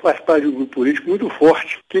Temer faz parte de um grupo político muito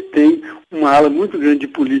forte, que tem uma ala muito grande de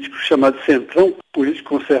políticos chamado Centrão,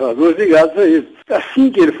 políticos conservadores ligados a ele.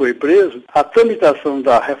 Assim que ele foi preso, a tramitação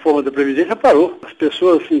da reforma da Previdência parou. As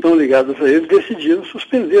pessoas assim, tão ligadas a ele decidiram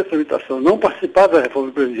suspender a tramitação, não participar da reforma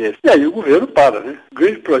da Previdência. E aí o governo para, né? O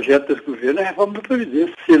grande projeto desse governo é a reforma da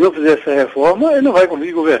Previdência. Se ele não fizer essa reforma, ele não vai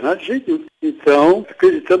conseguir governar de jeito nenhum. Então,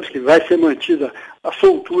 acreditamos que vai ser mantida a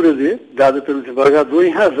soltura dele, dada pelo desembargador, em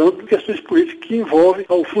razão de questões políticas que envolvem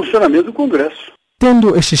o funcionamento do Congresso.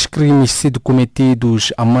 Tendo estes crimes sido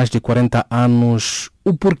cometidos há mais de 40 anos,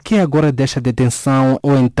 o porquê agora desta detenção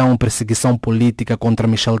ou então perseguição política contra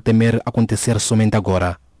Michel Temer acontecer somente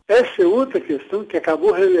agora? Essa é outra questão que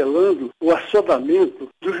acabou revelando o assodamento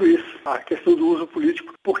do juiz, a questão do uso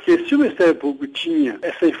político. Porque se o Ministério Público tinha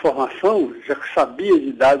essa informação, já sabia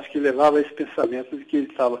de dados que levavam a esse pensamento de que ele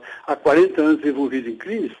estava há 40 anos envolvido em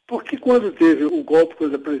crimes, porque quando teve o golpe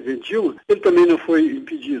contra a presidente Dilma, ele também não foi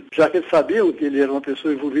impedido, já que eles sabiam que ele era uma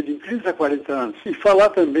pessoa envolvida em crimes há 40 anos. E falar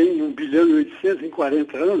também em 1,8 bilhão em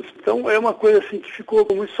 40 anos, então é uma coisa assim que ficou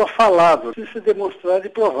muito só falado, precisa ser demonstrado e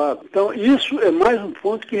provado. Então isso é mais um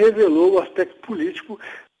ponto que revelou o aspecto político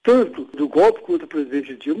tanto do golpe contra o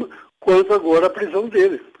presidente Dilma, quanto agora a prisão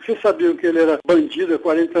dele. Vocês sabiam que ele era bandido há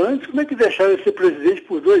 40 anos, como é que deixaram ele ser presidente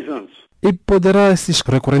por 2 anos? E poderá esses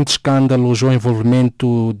recorrentes escândalos ou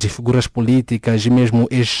envolvimento de figuras políticas e mesmo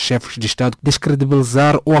ex-chefes de Estado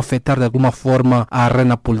descredibilizar ou afetar de alguma forma a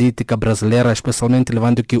arena política brasileira, especialmente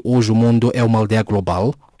levando que hoje o mundo é uma aldeia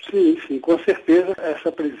global? Sim, com certeza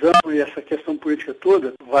essa prisão e essa questão política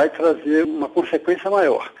toda vai trazer uma consequência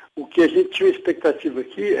maior. O que a gente tinha expectativa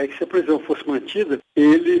aqui é que se a prisão fosse mantida,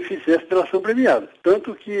 ele fizesse delação premiada.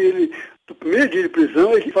 Tanto que ele, no primeiro dia de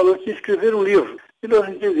prisão, ele falou que ia escrever um livro. E nós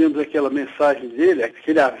entendemos aquela mensagem dele,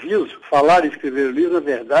 aquele aviso, falar e escrever o livro, na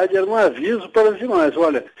verdade, era um aviso para os demais.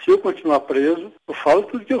 Olha, se eu continuar preso, eu falo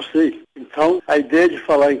tudo que eu sei. Então, a ideia de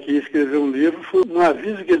falar em que ia escrever um livro foi um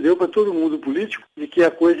aviso que ele deu para todo mundo político de que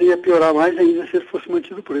a coisa ia piorar mais ainda se ele fosse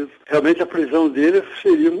mantido preso. Realmente, a prisão dele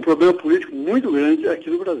seria um problema político muito grande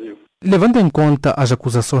aqui no Brasil. Levando em conta as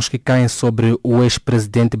acusações que caem sobre o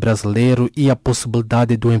ex-presidente brasileiro e a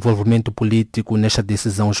possibilidade do envolvimento político nesta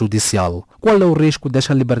decisão judicial, qual é o risco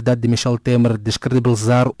desta liberdade de Michel Temer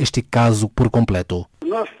descredibilizar este caso por completo?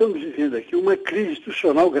 Nós estamos vivendo aqui uma crise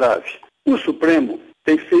institucional grave. O Supremo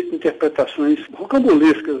tem feito interpretações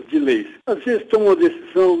rocambolescas de leis. Às vezes toma uma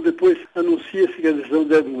decisão, depois anuncia-se que a decisão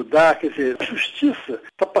deve mudar. Quer dizer, a justiça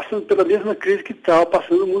está passando pela mesma crise que está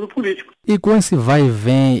passando no mundo político. E com esse vai e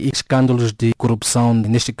vem e escândalos de corrupção,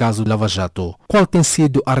 neste caso Lava Jato, qual tem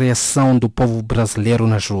sido a reação do povo brasileiro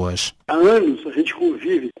nas ruas? Há anos a gente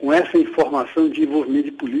convive com essa informação de envolvimento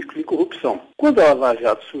de políticos em corrupção. Quando a Lava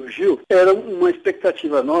Jato surgiu, era uma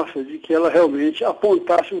expectativa nossa de que ela realmente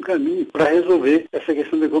apontasse um caminho para resolver essa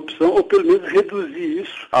questão da corrupção, ou pelo menos reduzir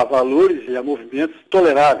isso a valores e a movimentos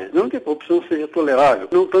toleráveis. Não que a corrupção seja tolerável,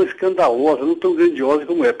 não tão escandalosa, não tão grandiosa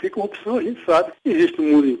como é, porque corrupção a gente sabe, existe no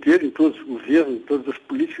mundo inteiro, em todos os governos, em todas as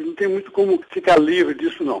políticas, não tem muito como ficar livre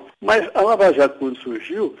disso não. Mas a Lava Jato, quando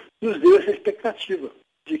surgiu, nos deu essa expectativa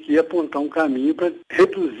de que ia apontar um caminho para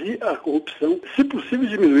reduzir a corrupção, se possível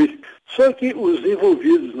diminuir. Só que os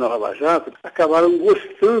envolvidos na Lava Jato acabaram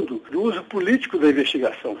gostando do uso político da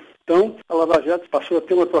investigação. Então, a Lava Jato passou a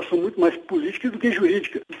ter uma atuação muito mais política do que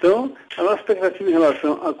jurídica. Então, a nossa expectativa em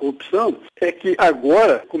relação à corrupção é que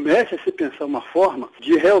agora comece a se pensar uma forma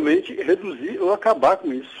de realmente reduzir ou acabar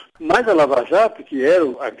com isso. Mas a Lava Jato, que era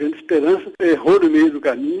a grande esperança, errou no meio do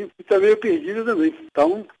caminho e está meio perdida também.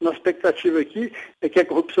 Então, nossa expectativa aqui é que a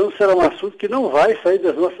corrupção será um assunto que não vai sair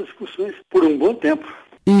das nossas discussões por um bom tempo.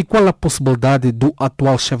 E qual a possibilidade do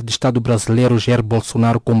atual chefe de Estado brasileiro, Jair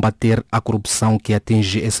Bolsonaro, combater a corrupção que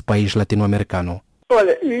atinge esse país latino-americano?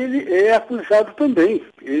 Olha, ele é acusado também.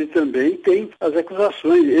 Ele também tem as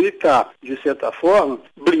acusações. Ele está, de certa forma,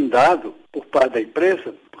 blindado por parte da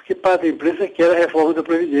imprensa, porque parte da imprensa quer a reforma da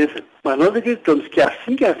Previdência. Mas nós acreditamos que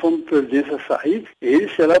assim que a reforma da Previdência sair, ele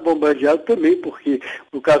será bombardeado também, porque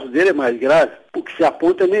no caso dele é mais grave. O que se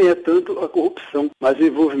aponta nem é tanto a corrupção, mas o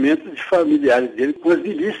envolvimento de familiares dele com as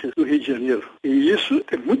milícias do Rio de Janeiro. E isso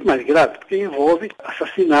é muito mais grave, porque envolve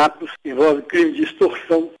assassinatos, envolve crime de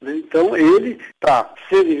extorsão, né? Então ele está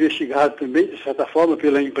sendo investigado também, de certa forma,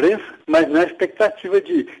 pela imprensa, mas na expectativa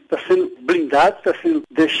de estar sendo blindado, está sendo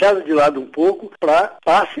deixado de lado um pouco para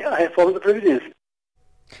passe a reforma da Previdência.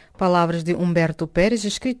 Palavras de Humberto Pérez,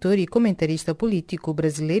 escritor e comentarista político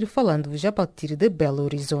brasileiro, falando-vos a partir de Belo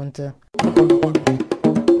Horizonte.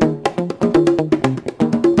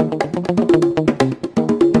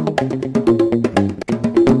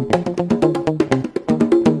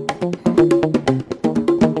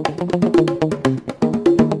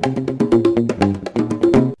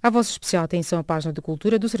 A vossa especial atenção à página de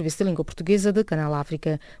cultura do Serviço de Língua Portuguesa do Canal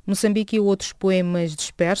África. Moçambique e outros poemas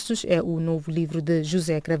dispersos é o novo livro de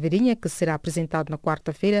José Craveirinha, que será apresentado na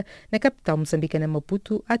quarta-feira na capital moçambicana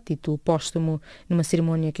Maputo, a título póstumo. Numa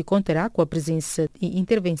cerimônia que contará com a presença e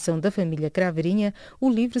intervenção da família Craveirinha, o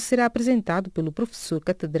livro será apresentado pelo professor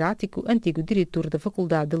catedrático, antigo diretor da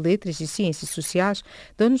Faculdade de Letras e Ciências Sociais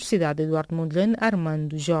da Universidade Eduardo Mondlane,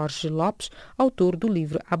 Armando Jorge Lopes, autor do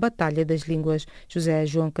livro A Batalha das Línguas. José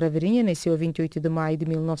João Craveirinha nasceu a 28 de maio de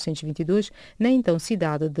 1922 na então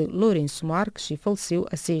cidade de Lourenço Marques e faleceu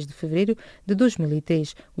a 6 de fevereiro de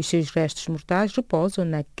 2003. Os seus restos mortais repousam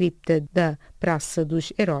na cripta da Praça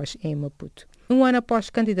dos Heróis em Maputo. Um ano após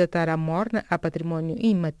candidatar a Morna a Património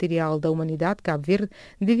Imaterial da Humanidade, Cabo Verde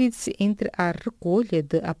divide-se entre a recolha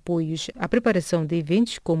de apoios à preparação de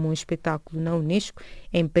eventos como um espetáculo na Unesco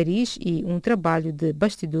em Paris e um trabalho de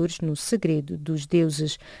bastidores no Segredo dos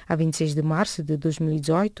Deuses. A 26 de março de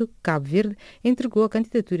 2018, Cabo Verde entregou a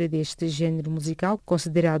candidatura deste género musical,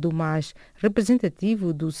 considerado o mais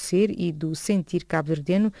representativo do ser e do sentir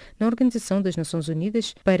cabo-verdiano na Organização das Nações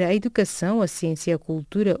Unidas para a Educação, a Ciência e a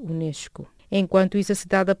Cultura, Unesco. Enquanto isso, a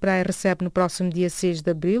cidade da Praia recebe no próximo dia 6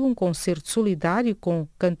 de abril um concerto solidário com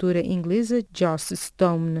a cantora inglesa Joss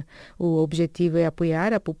Stone. O objetivo é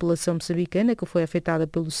apoiar a população moçambicana que foi afetada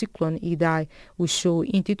pelo ciclone Idai. O show,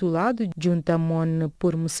 intitulado Juntamon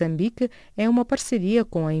por Moçambique, é uma parceria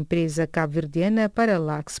com a empresa cabo-verdiana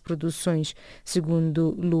Paralax Produções.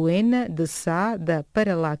 Segundo Luena de Sá, da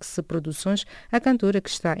Paralax Produções, a cantora, que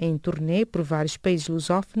está em turnê por vários países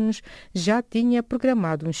lusófonos, já tinha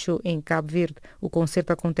programado um show em Cabo Verde. O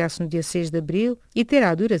concerto acontece no dia 6 de abril e terá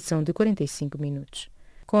a duração de 45 minutos.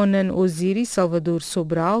 Conan Osiris, Salvador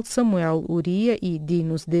Sobral, Samuel Uria e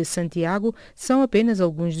Dinos de Santiago são apenas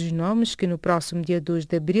alguns dos nomes que no próximo dia 2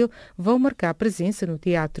 de abril vão marcar presença no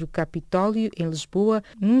Teatro Capitólio, em Lisboa,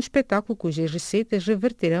 num espetáculo cujas receitas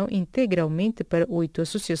reverterão integralmente para 8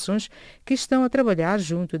 associações que estão a trabalhar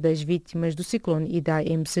junto das vítimas do ciclone Idai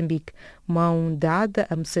em Moçambique. Mão Dada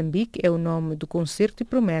a Moçambique é o nome do concerto e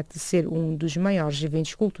promete ser um dos maiores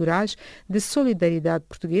eventos culturais de solidariedade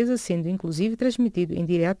portuguesa, sendo inclusive transmitido em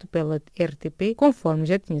direto pela RTP, conforme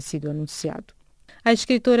já tinha sido anunciado. A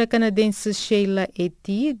escritora canadense Sheila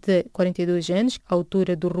Heti, de 42 anos,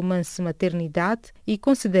 autora do romance Maternidade e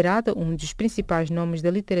considerada um dos principais nomes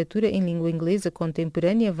da literatura em língua inglesa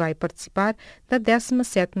contemporânea, vai participar da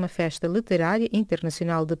 17ª Festa Literária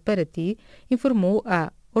Internacional de Paraty, informou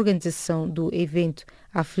a organização do evento.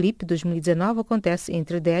 A FLIP 2019 acontece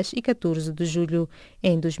entre 10 e 14 de julho.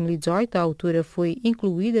 Em 2018, a autora foi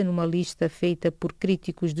incluída numa lista feita por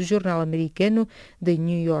críticos do jornal americano The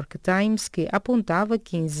New York Times, que apontava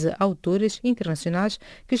 15 autoras internacionais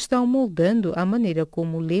que estão moldando a maneira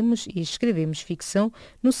como lemos e escrevemos ficção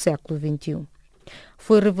no século XXI.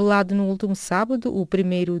 Foi revelado no último sábado o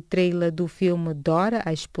primeiro trailer do filme Dora,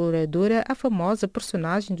 a Exploradora, a famosa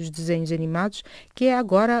personagem dos desenhos animados, que é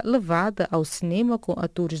agora levada ao cinema com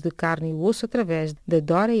atores de carne e osso através de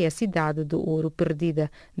Dora e a Cidade do Ouro Perdida.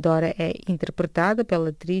 Dora é interpretada pela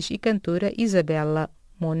atriz e cantora Isabela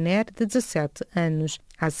Moner, de 17 anos.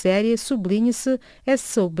 A série, sublinha-se, é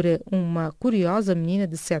sobre uma curiosa menina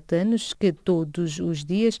de 7 anos que todos os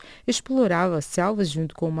dias explorava selvas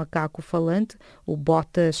junto com um macaco falante, o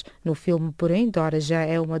Botas. No filme, porém, Dora já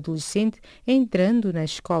é uma adolescente entrando na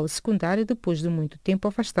escola secundária depois de muito tempo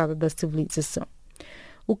afastada da civilização.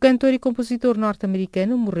 O cantor e compositor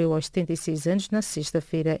norte-americano morreu aos 76 anos na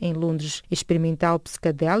sexta-feira em Londres. Experimental,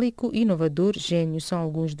 psicadélico, inovador, gênio são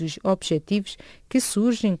alguns dos objetivos que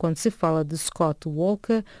surgem quando se fala de Scott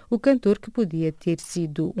Walker, o cantor que podia ter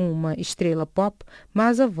sido uma estrela pop,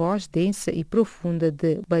 mas a voz densa e profunda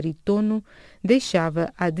de barítono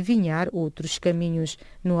deixava adivinhar outros caminhos.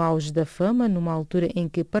 No auge da fama, numa altura em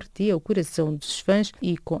que partia o coração dos fãs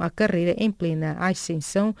e com a carreira em plena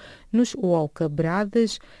ascensão nos Walker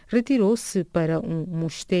Brothers, retirou-se para um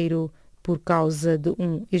mosteiro por causa de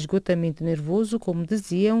um esgotamento nervoso, como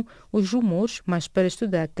diziam os rumores, mas para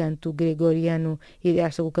estudar canto gregoriano. E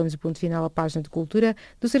desta colocamos o ponto final à página de cultura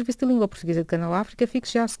do Serviço de Língua Portuguesa de Canal África.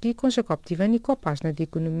 Fique já a seguir com Jacob Tivani com a página de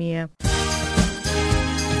economia.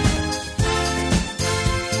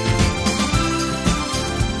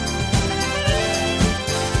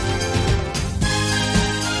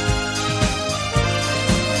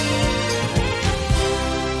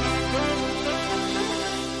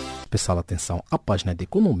 Especial atenção à página de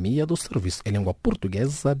economia do Serviço em Língua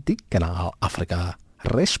Portuguesa de Canal África.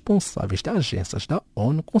 Responsáveis de agências da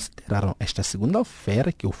ONU consideraram esta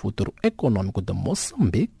segunda-feira que o futuro econômico de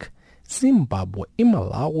Moçambique, Zimbábue e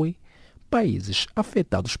Malawi, países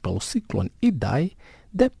afetados pelo ciclone Idai,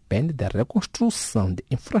 depende da reconstrução de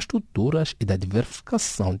infraestruturas e da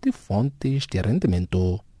diversificação de fontes de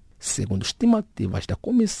rendimento. Segundo estimativas da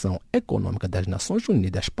Comissão Econômica das Nações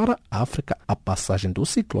Unidas para a África, a passagem do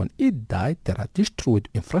ciclone Idai terá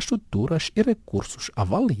destruído infraestruturas e recursos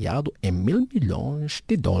avaliados em $1.000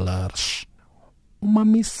 milhões. Uma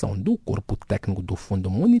missão do Corpo Técnico do Fundo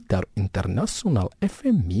Monetário Internacional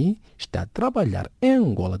FMI está a trabalhar em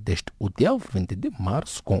Angola desde o dia 20 de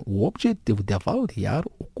março com o objetivo de avaliar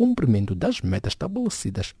o cumprimento das metas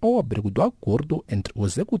estabelecidas ao abrigo do acordo entre o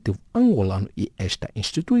Executivo angolano e esta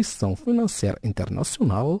instituição financeira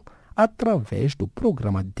internacional através do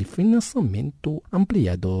Programa de Financiamento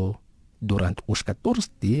Ampliado. Durante os 14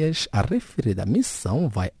 dias, a referida missão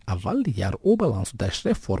vai avaliar o balanço das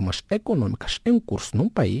reformas econômicas em curso no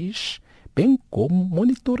país, bem como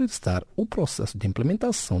monitorizar o processo de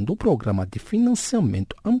implementação do Programa de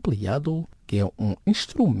Financiamento Ampliado, que é um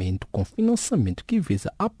instrumento com financiamento que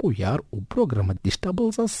visa apoiar o Programa de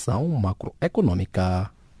Estabilização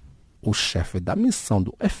Macroeconômica. O chefe da missão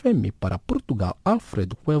do FMI para Portugal,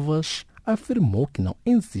 Alfredo Cuevas, afirmou que não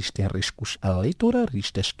existem riscos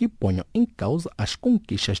eleitoristas que ponham em causa as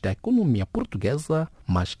conquistas da economia portuguesa,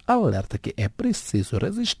 mas alerta que é preciso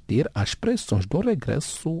resistir às pressões do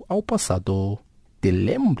regresso ao passado. De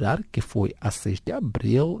lembrar que foi a 6 de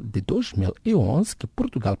abril de 2011 que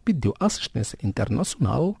Portugal pediu assistência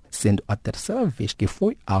internacional, sendo a terceira vez que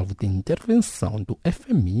foi alvo de intervenção do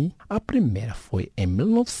FMI. A primeira foi em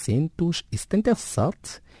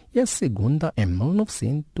 1977 e a segunda em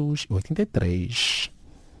 1983.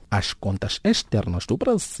 As contas externas do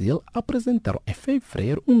Brasil apresentaram em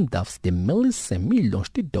fevereiro um déficit de 1.100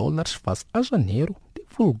 milhões de dólares face a janeiro,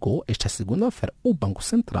 divulgou esta segunda-feira o Banco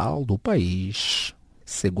Central do país.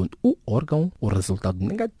 Segundo o órgão, o resultado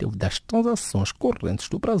negativo das transações correntes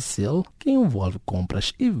do Brasil, que envolve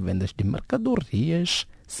compras e vendas de mercadorias,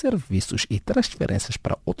 serviços e transferências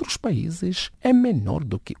para outros países, é menor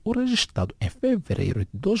do que o registrado em fevereiro de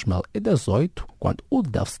 2018, quando o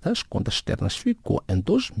déficit das contas externas ficou em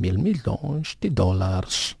 2.000 milhões de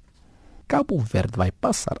dólares. Cabo Verde vai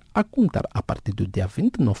passar a contar a partir do dia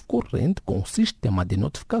 29 corrente com o sistema de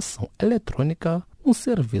notificação eletrônica, um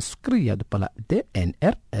serviço criado pela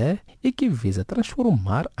DNRE e que visa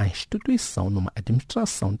transformar a instituição numa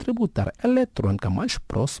administração tributária eletrônica mais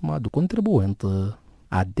próxima do contribuinte.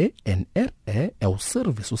 A DNRE é o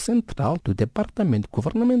serviço central do departamento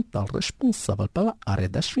governamental responsável pela área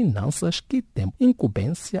das finanças que tem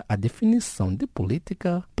incumbência a definição de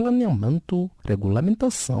política, planeamento,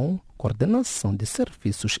 regulamentação, coordenação de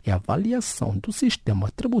serviços e avaliação do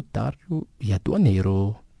sistema tributário e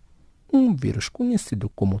aduaneiro. Um vírus conhecido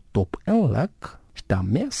como Top Enlec está a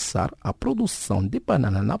ameaçar a produção de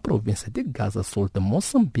banana na província de Gaza Sul de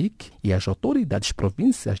Moçambique e as autoridades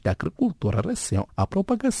provinciais de agricultura receiam a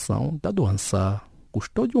propagação da doença.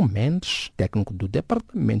 Custódio Mendes, técnico do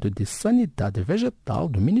Departamento de Sanidade Vegetal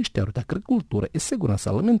do Ministério da Agricultura e Segurança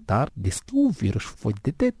Alimentar, disse que o vírus foi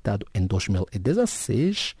detectado em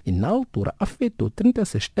 2016 e, na altura, afetou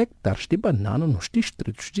 36 hectares de banana nos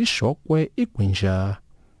distritos de Chocwe e Quinja.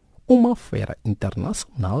 Uma feira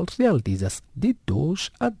internacional realiza-se de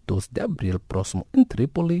 2 a 12 de abril próximo em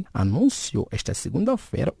Trípoli, anunciou esta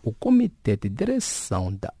segunda-feira o Comitê de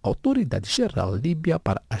Direção da Autoridade Geral Líbia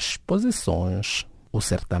para as Exposições. O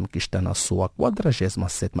certame, que está na sua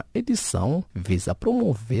 47ª edição, visa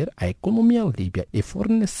promover a economia líbia e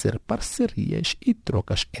fornecer parcerias e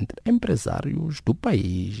trocas entre empresários do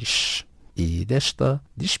país. E desta,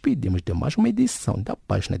 despedimos de mais uma edição da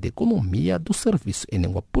página de economia do Serviço em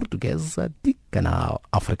Língua Portuguesa de Canal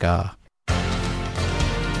África.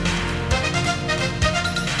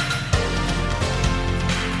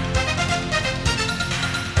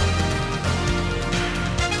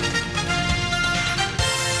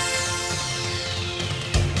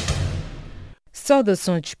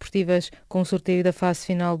 Saudações desportivas. Com o sorteio da fase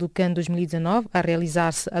final do CAN 2019 a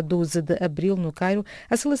realizar-se a 12 de abril no Cairo,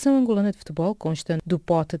 a seleção angolana de futebol, constante do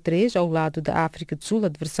pote 3 ao lado da África do Sul,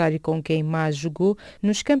 adversário com quem mais jogou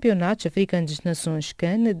nos campeonatos africanos de nações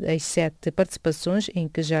CAN, as 7 participações em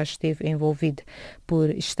que já esteve envolvida. Por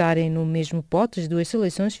estarem no mesmo pote, as duas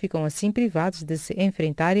seleções ficam assim privadas de se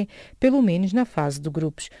enfrentarem, pelo menos na fase de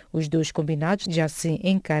grupos. Os dois combinados já se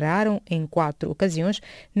encararam em 4 ocasiões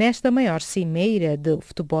nesta maior cimeira do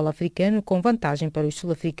futebol africano, com vantagem para os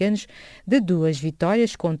sul-africanos de 2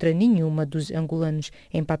 vitórias contra nenhuma dos angolanos.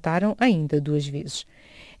 Empataram ainda 2 vezes.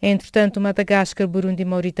 Entretanto, Madagascar, Burundi e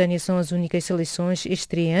Mauritânia são as únicas seleções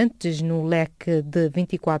estreantes no leque de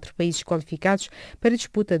 24 países qualificados para a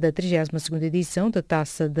disputa da 32ª edição da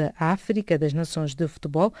Taça da África das Nações de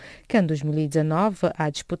Futebol, CAN 2019, a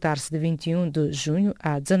disputar-se de 21 de junho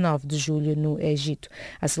a 19 de julho no Egito.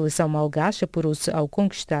 A seleção malgache apurou-se ao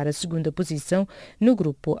conquistar a 2ª posição no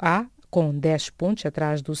grupo A, com 10 pontos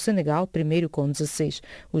atrás do Senegal, primeiro com 16.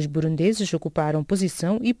 Os burundeses ocuparam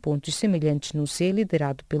posição e pontos semelhantes no C,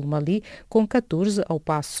 liderado pelo Mali, com 14, ao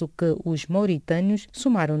passo que os mauritânios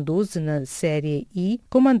somaram 12 na Série I,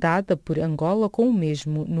 comandada por Angola, com o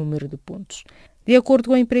mesmo número de pontos. De acordo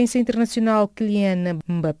com a imprensa internacional, Kylian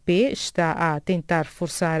Mbappé está a tentar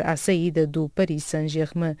forçar a saída do Paris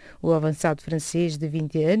Saint-Germain. O avançado francês de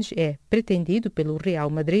 20 anos é pretendido pelo Real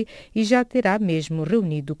Madrid e já terá mesmo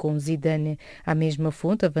reunido com Zidane. A mesma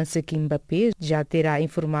fonte avança que Mbappé já terá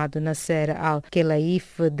informado Nasser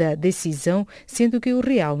Al-Khelaifi da decisão, sendo que o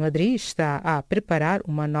Real Madrid está a preparar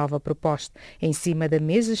uma nova proposta. Em cima da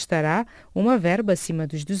mesa estará uma verba acima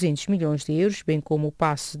dos 200 milhões de euros, bem como o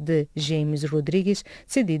passe de James Rodrigues,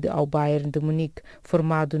 cedido ao Bayern de Munique.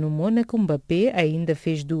 Formado no Mônaco, Mbappé ainda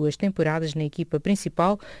fez 2 temporadas na equipa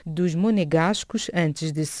principal dos monegascos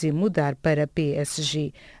antes de se mudar para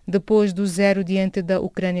PSG. Depois do 0 diante da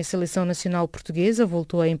Ucrânia, a seleção nacional portuguesa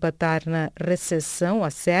voltou a empatar na recepção à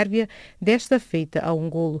Sérvia, desta feita a um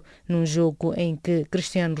golo, num jogo em que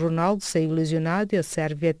Cristiano Ronaldo saiu lesionado e a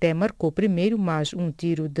Sérvia até marcou primeiro, mas um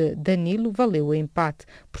tiro de Danilo valeu o empate.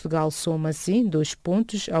 Portugal soma assim 2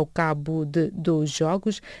 pontos ao cabo de 2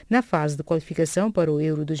 jogos na fase de qualificação para o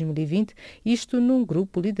Euro 2020, isto num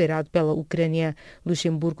grupo liderado pela Ucrânia.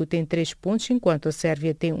 Luxemburgo tem 3 pontos, enquanto a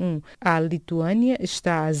Sérvia tem 1. A Lituânia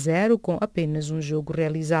está a 0 com apenas um jogo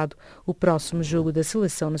realizado. O próximo jogo da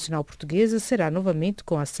seleção nacional portuguesa será novamente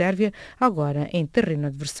com a Sérvia, agora em terreno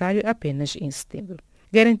adversário, apenas em setembro.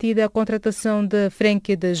 Garantida a contratação de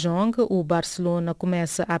Frenkie de Jong, o Barcelona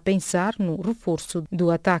começa a pensar no reforço do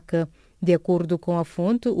ataque. De acordo com a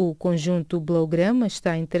fonte, o conjunto blaugrana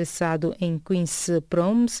está interessado em Quincy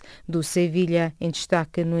Promes, do Sevilha, em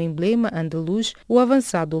destaque no emblema andaluz. O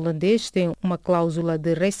avançado holandês tem uma cláusula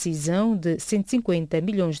de rescisão de 150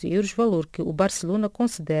 milhões de euros, valor que o Barcelona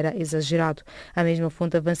considera exagerado. A mesma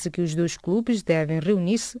fonte avança que os dois clubes devem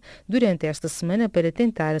reunir-se durante esta semana para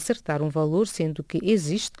tentar acertar um valor, sendo que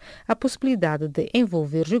existe a possibilidade de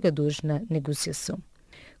envolver jogadores na negociação.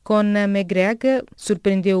 Conor McGregor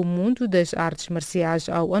surpreendeu o mundo das artes marciais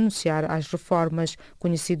ao anunciar as reformas.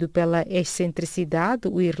 Conhecido pela excentricidade,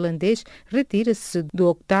 o irlandês retira-se do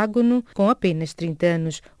octágono com apenas 30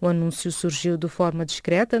 anos. O anúncio surgiu de forma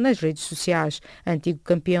discreta nas redes sociais. Antigo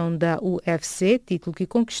campeão da UFC, título que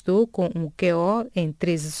conquistou com um KO em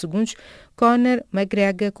 13 segundos, Conor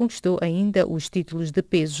McGregor conquistou ainda os títulos de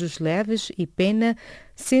pesos leves e pena,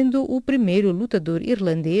 sendo o primeiro lutador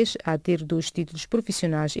irlandês a ter 2 títulos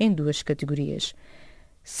profissionais em 2 categorias.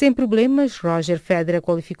 Sem problemas, Roger Federer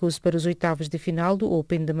qualificou-se para os oitavos de final do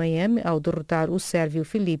Open de Miami ao derrotar o sérvio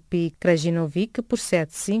Filipe Krajinovic por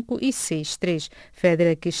 7-5 e 6-3.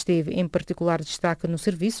 Federer, que esteve em particular destaque no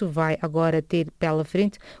serviço, vai agora ter pela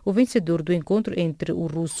frente o vencedor do encontro entre o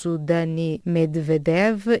russo Dani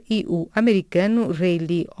Medvedev e o americano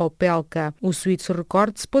Reilly Opelka. O suíço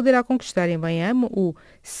recorde-se poderá conquistar em Miami o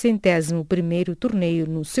 101º torneio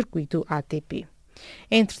no circuito ATP.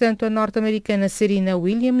 Entretanto, a norte-americana Serena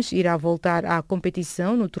Williams irá voltar à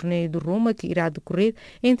competição no torneio de Roma, que irá decorrer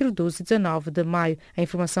entre 12 e 19 de maio. A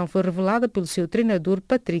informação foi revelada pelo seu treinador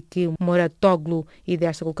Patrick Mouratoglou. E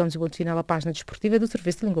desta colocamos o ponto final à página desportiva do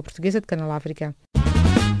Serviço de Língua Portuguesa de Canal África.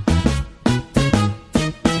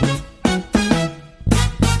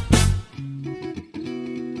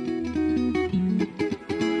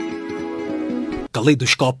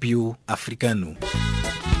 Caleidoscópio africano.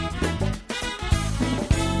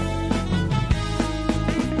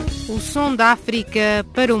 O som da África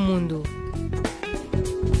para o mundo.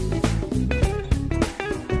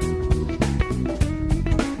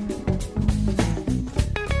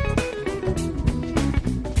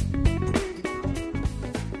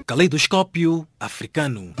 Caleidoscópio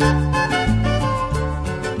africano.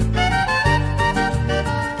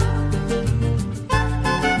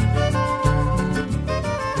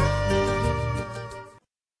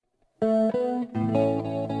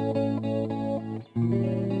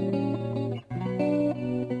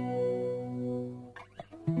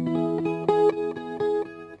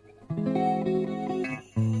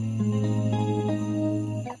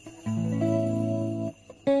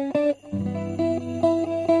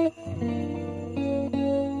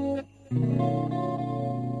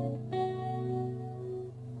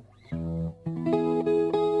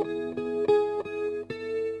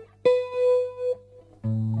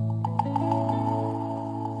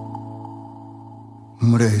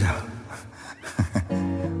 Moreira,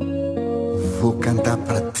 vou cantar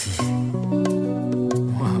para ti.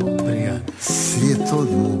 Uau, obrigado. Seria todo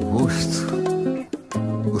o meu gosto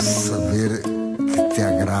o saber que te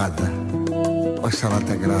agrada. Oxalá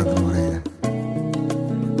te agrade, Moreira.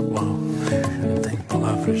 Uau, não tenho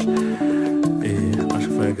palavras. E acho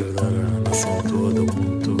que vai agradar a nação toda, o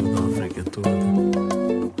mundo todo, a África toda.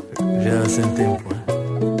 Já era sem tempo,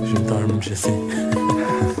 juntarmos assim.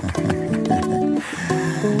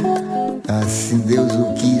 Se Deus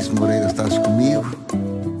o quis, Moreira, estás comigo.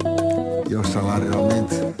 E oxalá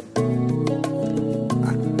realmente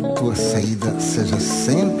a tua saída seja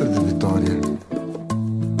sempre de vitória.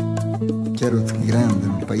 Quero-te grande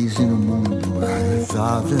no país e no mundo. A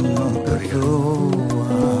idade não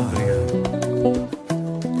perdoa.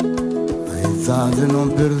 A idade não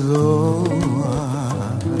perdoa.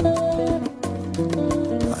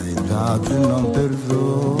 A idade não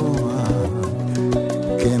perdoa.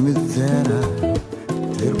 Quem me dera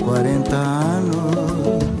ter 40 anos.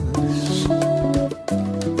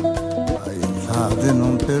 A idade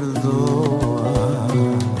não perdoa.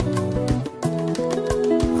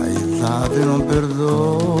 A idade não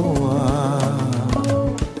perdoa.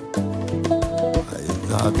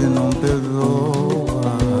 idade não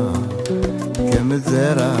perdoa. Quem me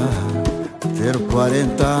dera ter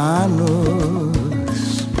 40 anos.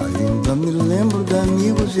 Ainda me lembro de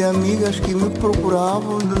amigos e amigas que me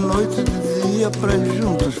procuravam de noite e de dia para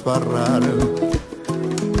juntos farrar.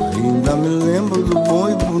 Ainda me lembro do bom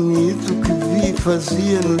e bonito que vi e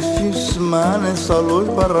fazia nos fins de semana em salões,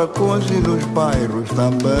 barracões e nos bairros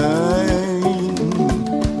também.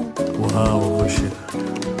 Uau, Chico,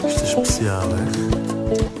 isto é especial, é?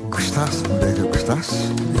 Gostaste, Moreira, gostaste?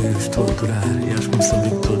 Eu estou a adorar e acho que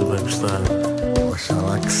Moçambique todo vai gostar.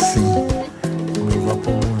 Oxalá que sim. Vou levar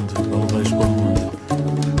para o mundo, vou levar isto para o mundo.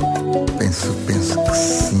 Penso que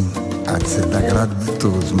sim. Há de ser de agrado de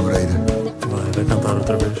todos, Moreira. Vai cantar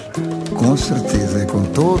outra vez? Com certeza, é com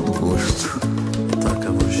todo o gosto.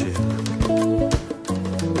 Taca, Chico.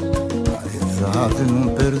 A idade não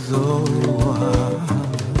perdoa.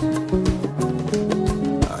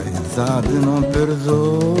 A idade não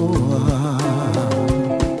perdoa.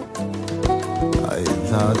 A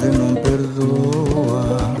idade não perdoa.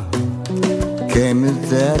 Quem me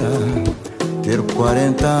dera ter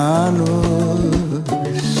 40 anos.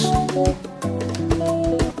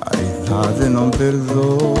 A idade não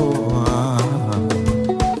perdoa.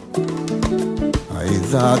 A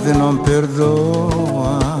idade não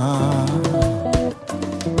perdoa.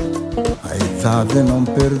 A idade não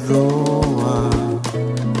perdoa.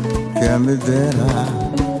 Quem me dera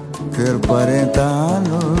ter 40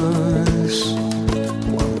 anos.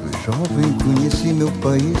 Quando jovem conheci meu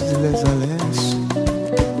país de les a les.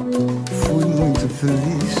 Fui muito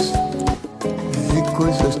feliz. Vi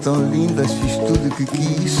coisas tão lindas, fiz tudo o que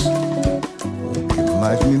quis. O que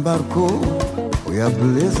mais me marcou foi a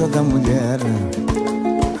beleza da mulher.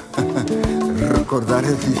 Recordar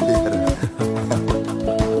é viver.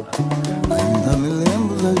 Ainda me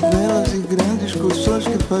lembro das belas e grandes excursões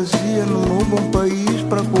que fazia no meu bom país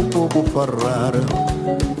para com o povo farrar.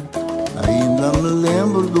 Ainda me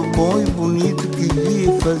lembro do bom e bonito que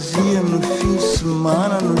via e fazia no fim de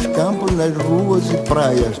semana, nos campos, nas ruas e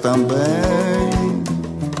praias também.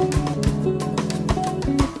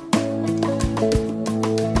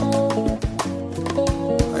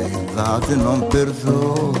 A idade não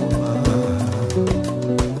perdoa.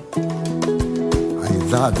 A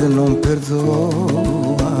idade não perdoa.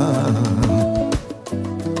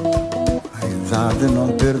 A idade não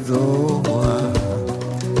perdoa.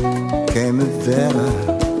 Quem me dera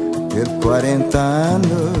ter 40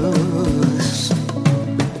 anos.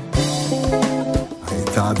 A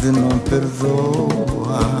idade não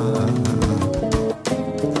perdoa.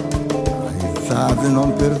 A idade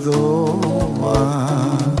não perdoa.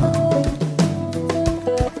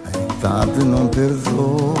 A idade não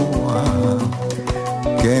perdoa.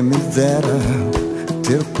 Quem me dera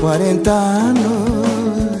ter 40 anos.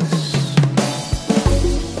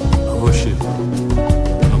 Chico,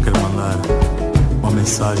 não quero mandar uma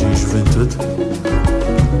mensagem à juventude?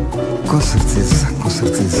 Com certeza,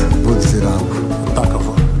 vou dizer algo. Taca,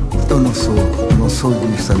 avó. Eu não sou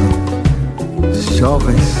egoísta, não.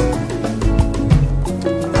 Jovens,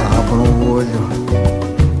 abram o olho.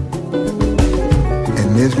 É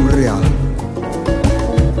mesmo real.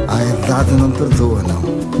 A idade não perdoa, não.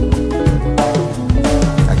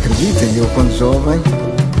 Acreditem, eu quando jovem,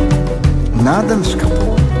 nada me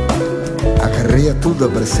escapou. Agarrei a tudo,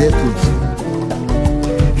 abracei a tudo.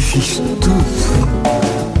 Fiz tudo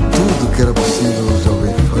que era possível o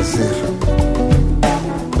jovem fazer.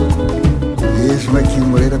 E eis-me aqui,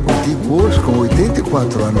 Moreira, contigo hoje, com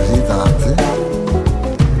 84 anos de idade,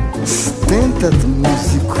 70 de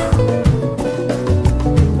músico.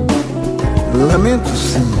 Lamento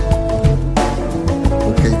sim,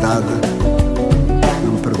 porque a idade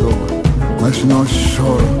não perdoa, mas não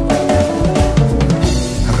choro.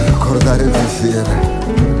 Recordar é viver.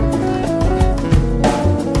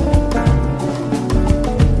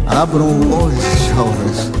 Abram olhos,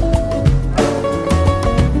 jovens,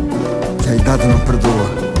 que a idade não perdoa.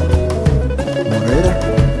 Moreira?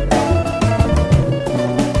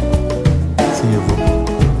 Sim, eu vou.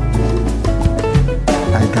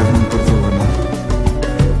 A idade não perdoa, não.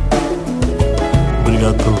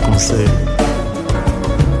 Obrigado pelo conselho.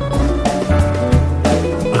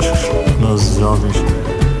 Acho que nós, jovens,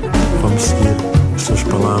 vamos seguir as suas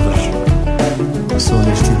palavras, a sua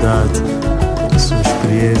honestidade, a sua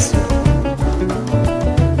experiência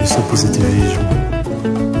e o seu positivismo.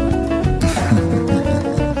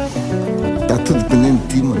 Está tudo dependendo de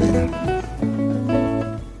ti, Moreira.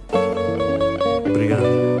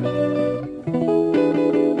 Obrigado.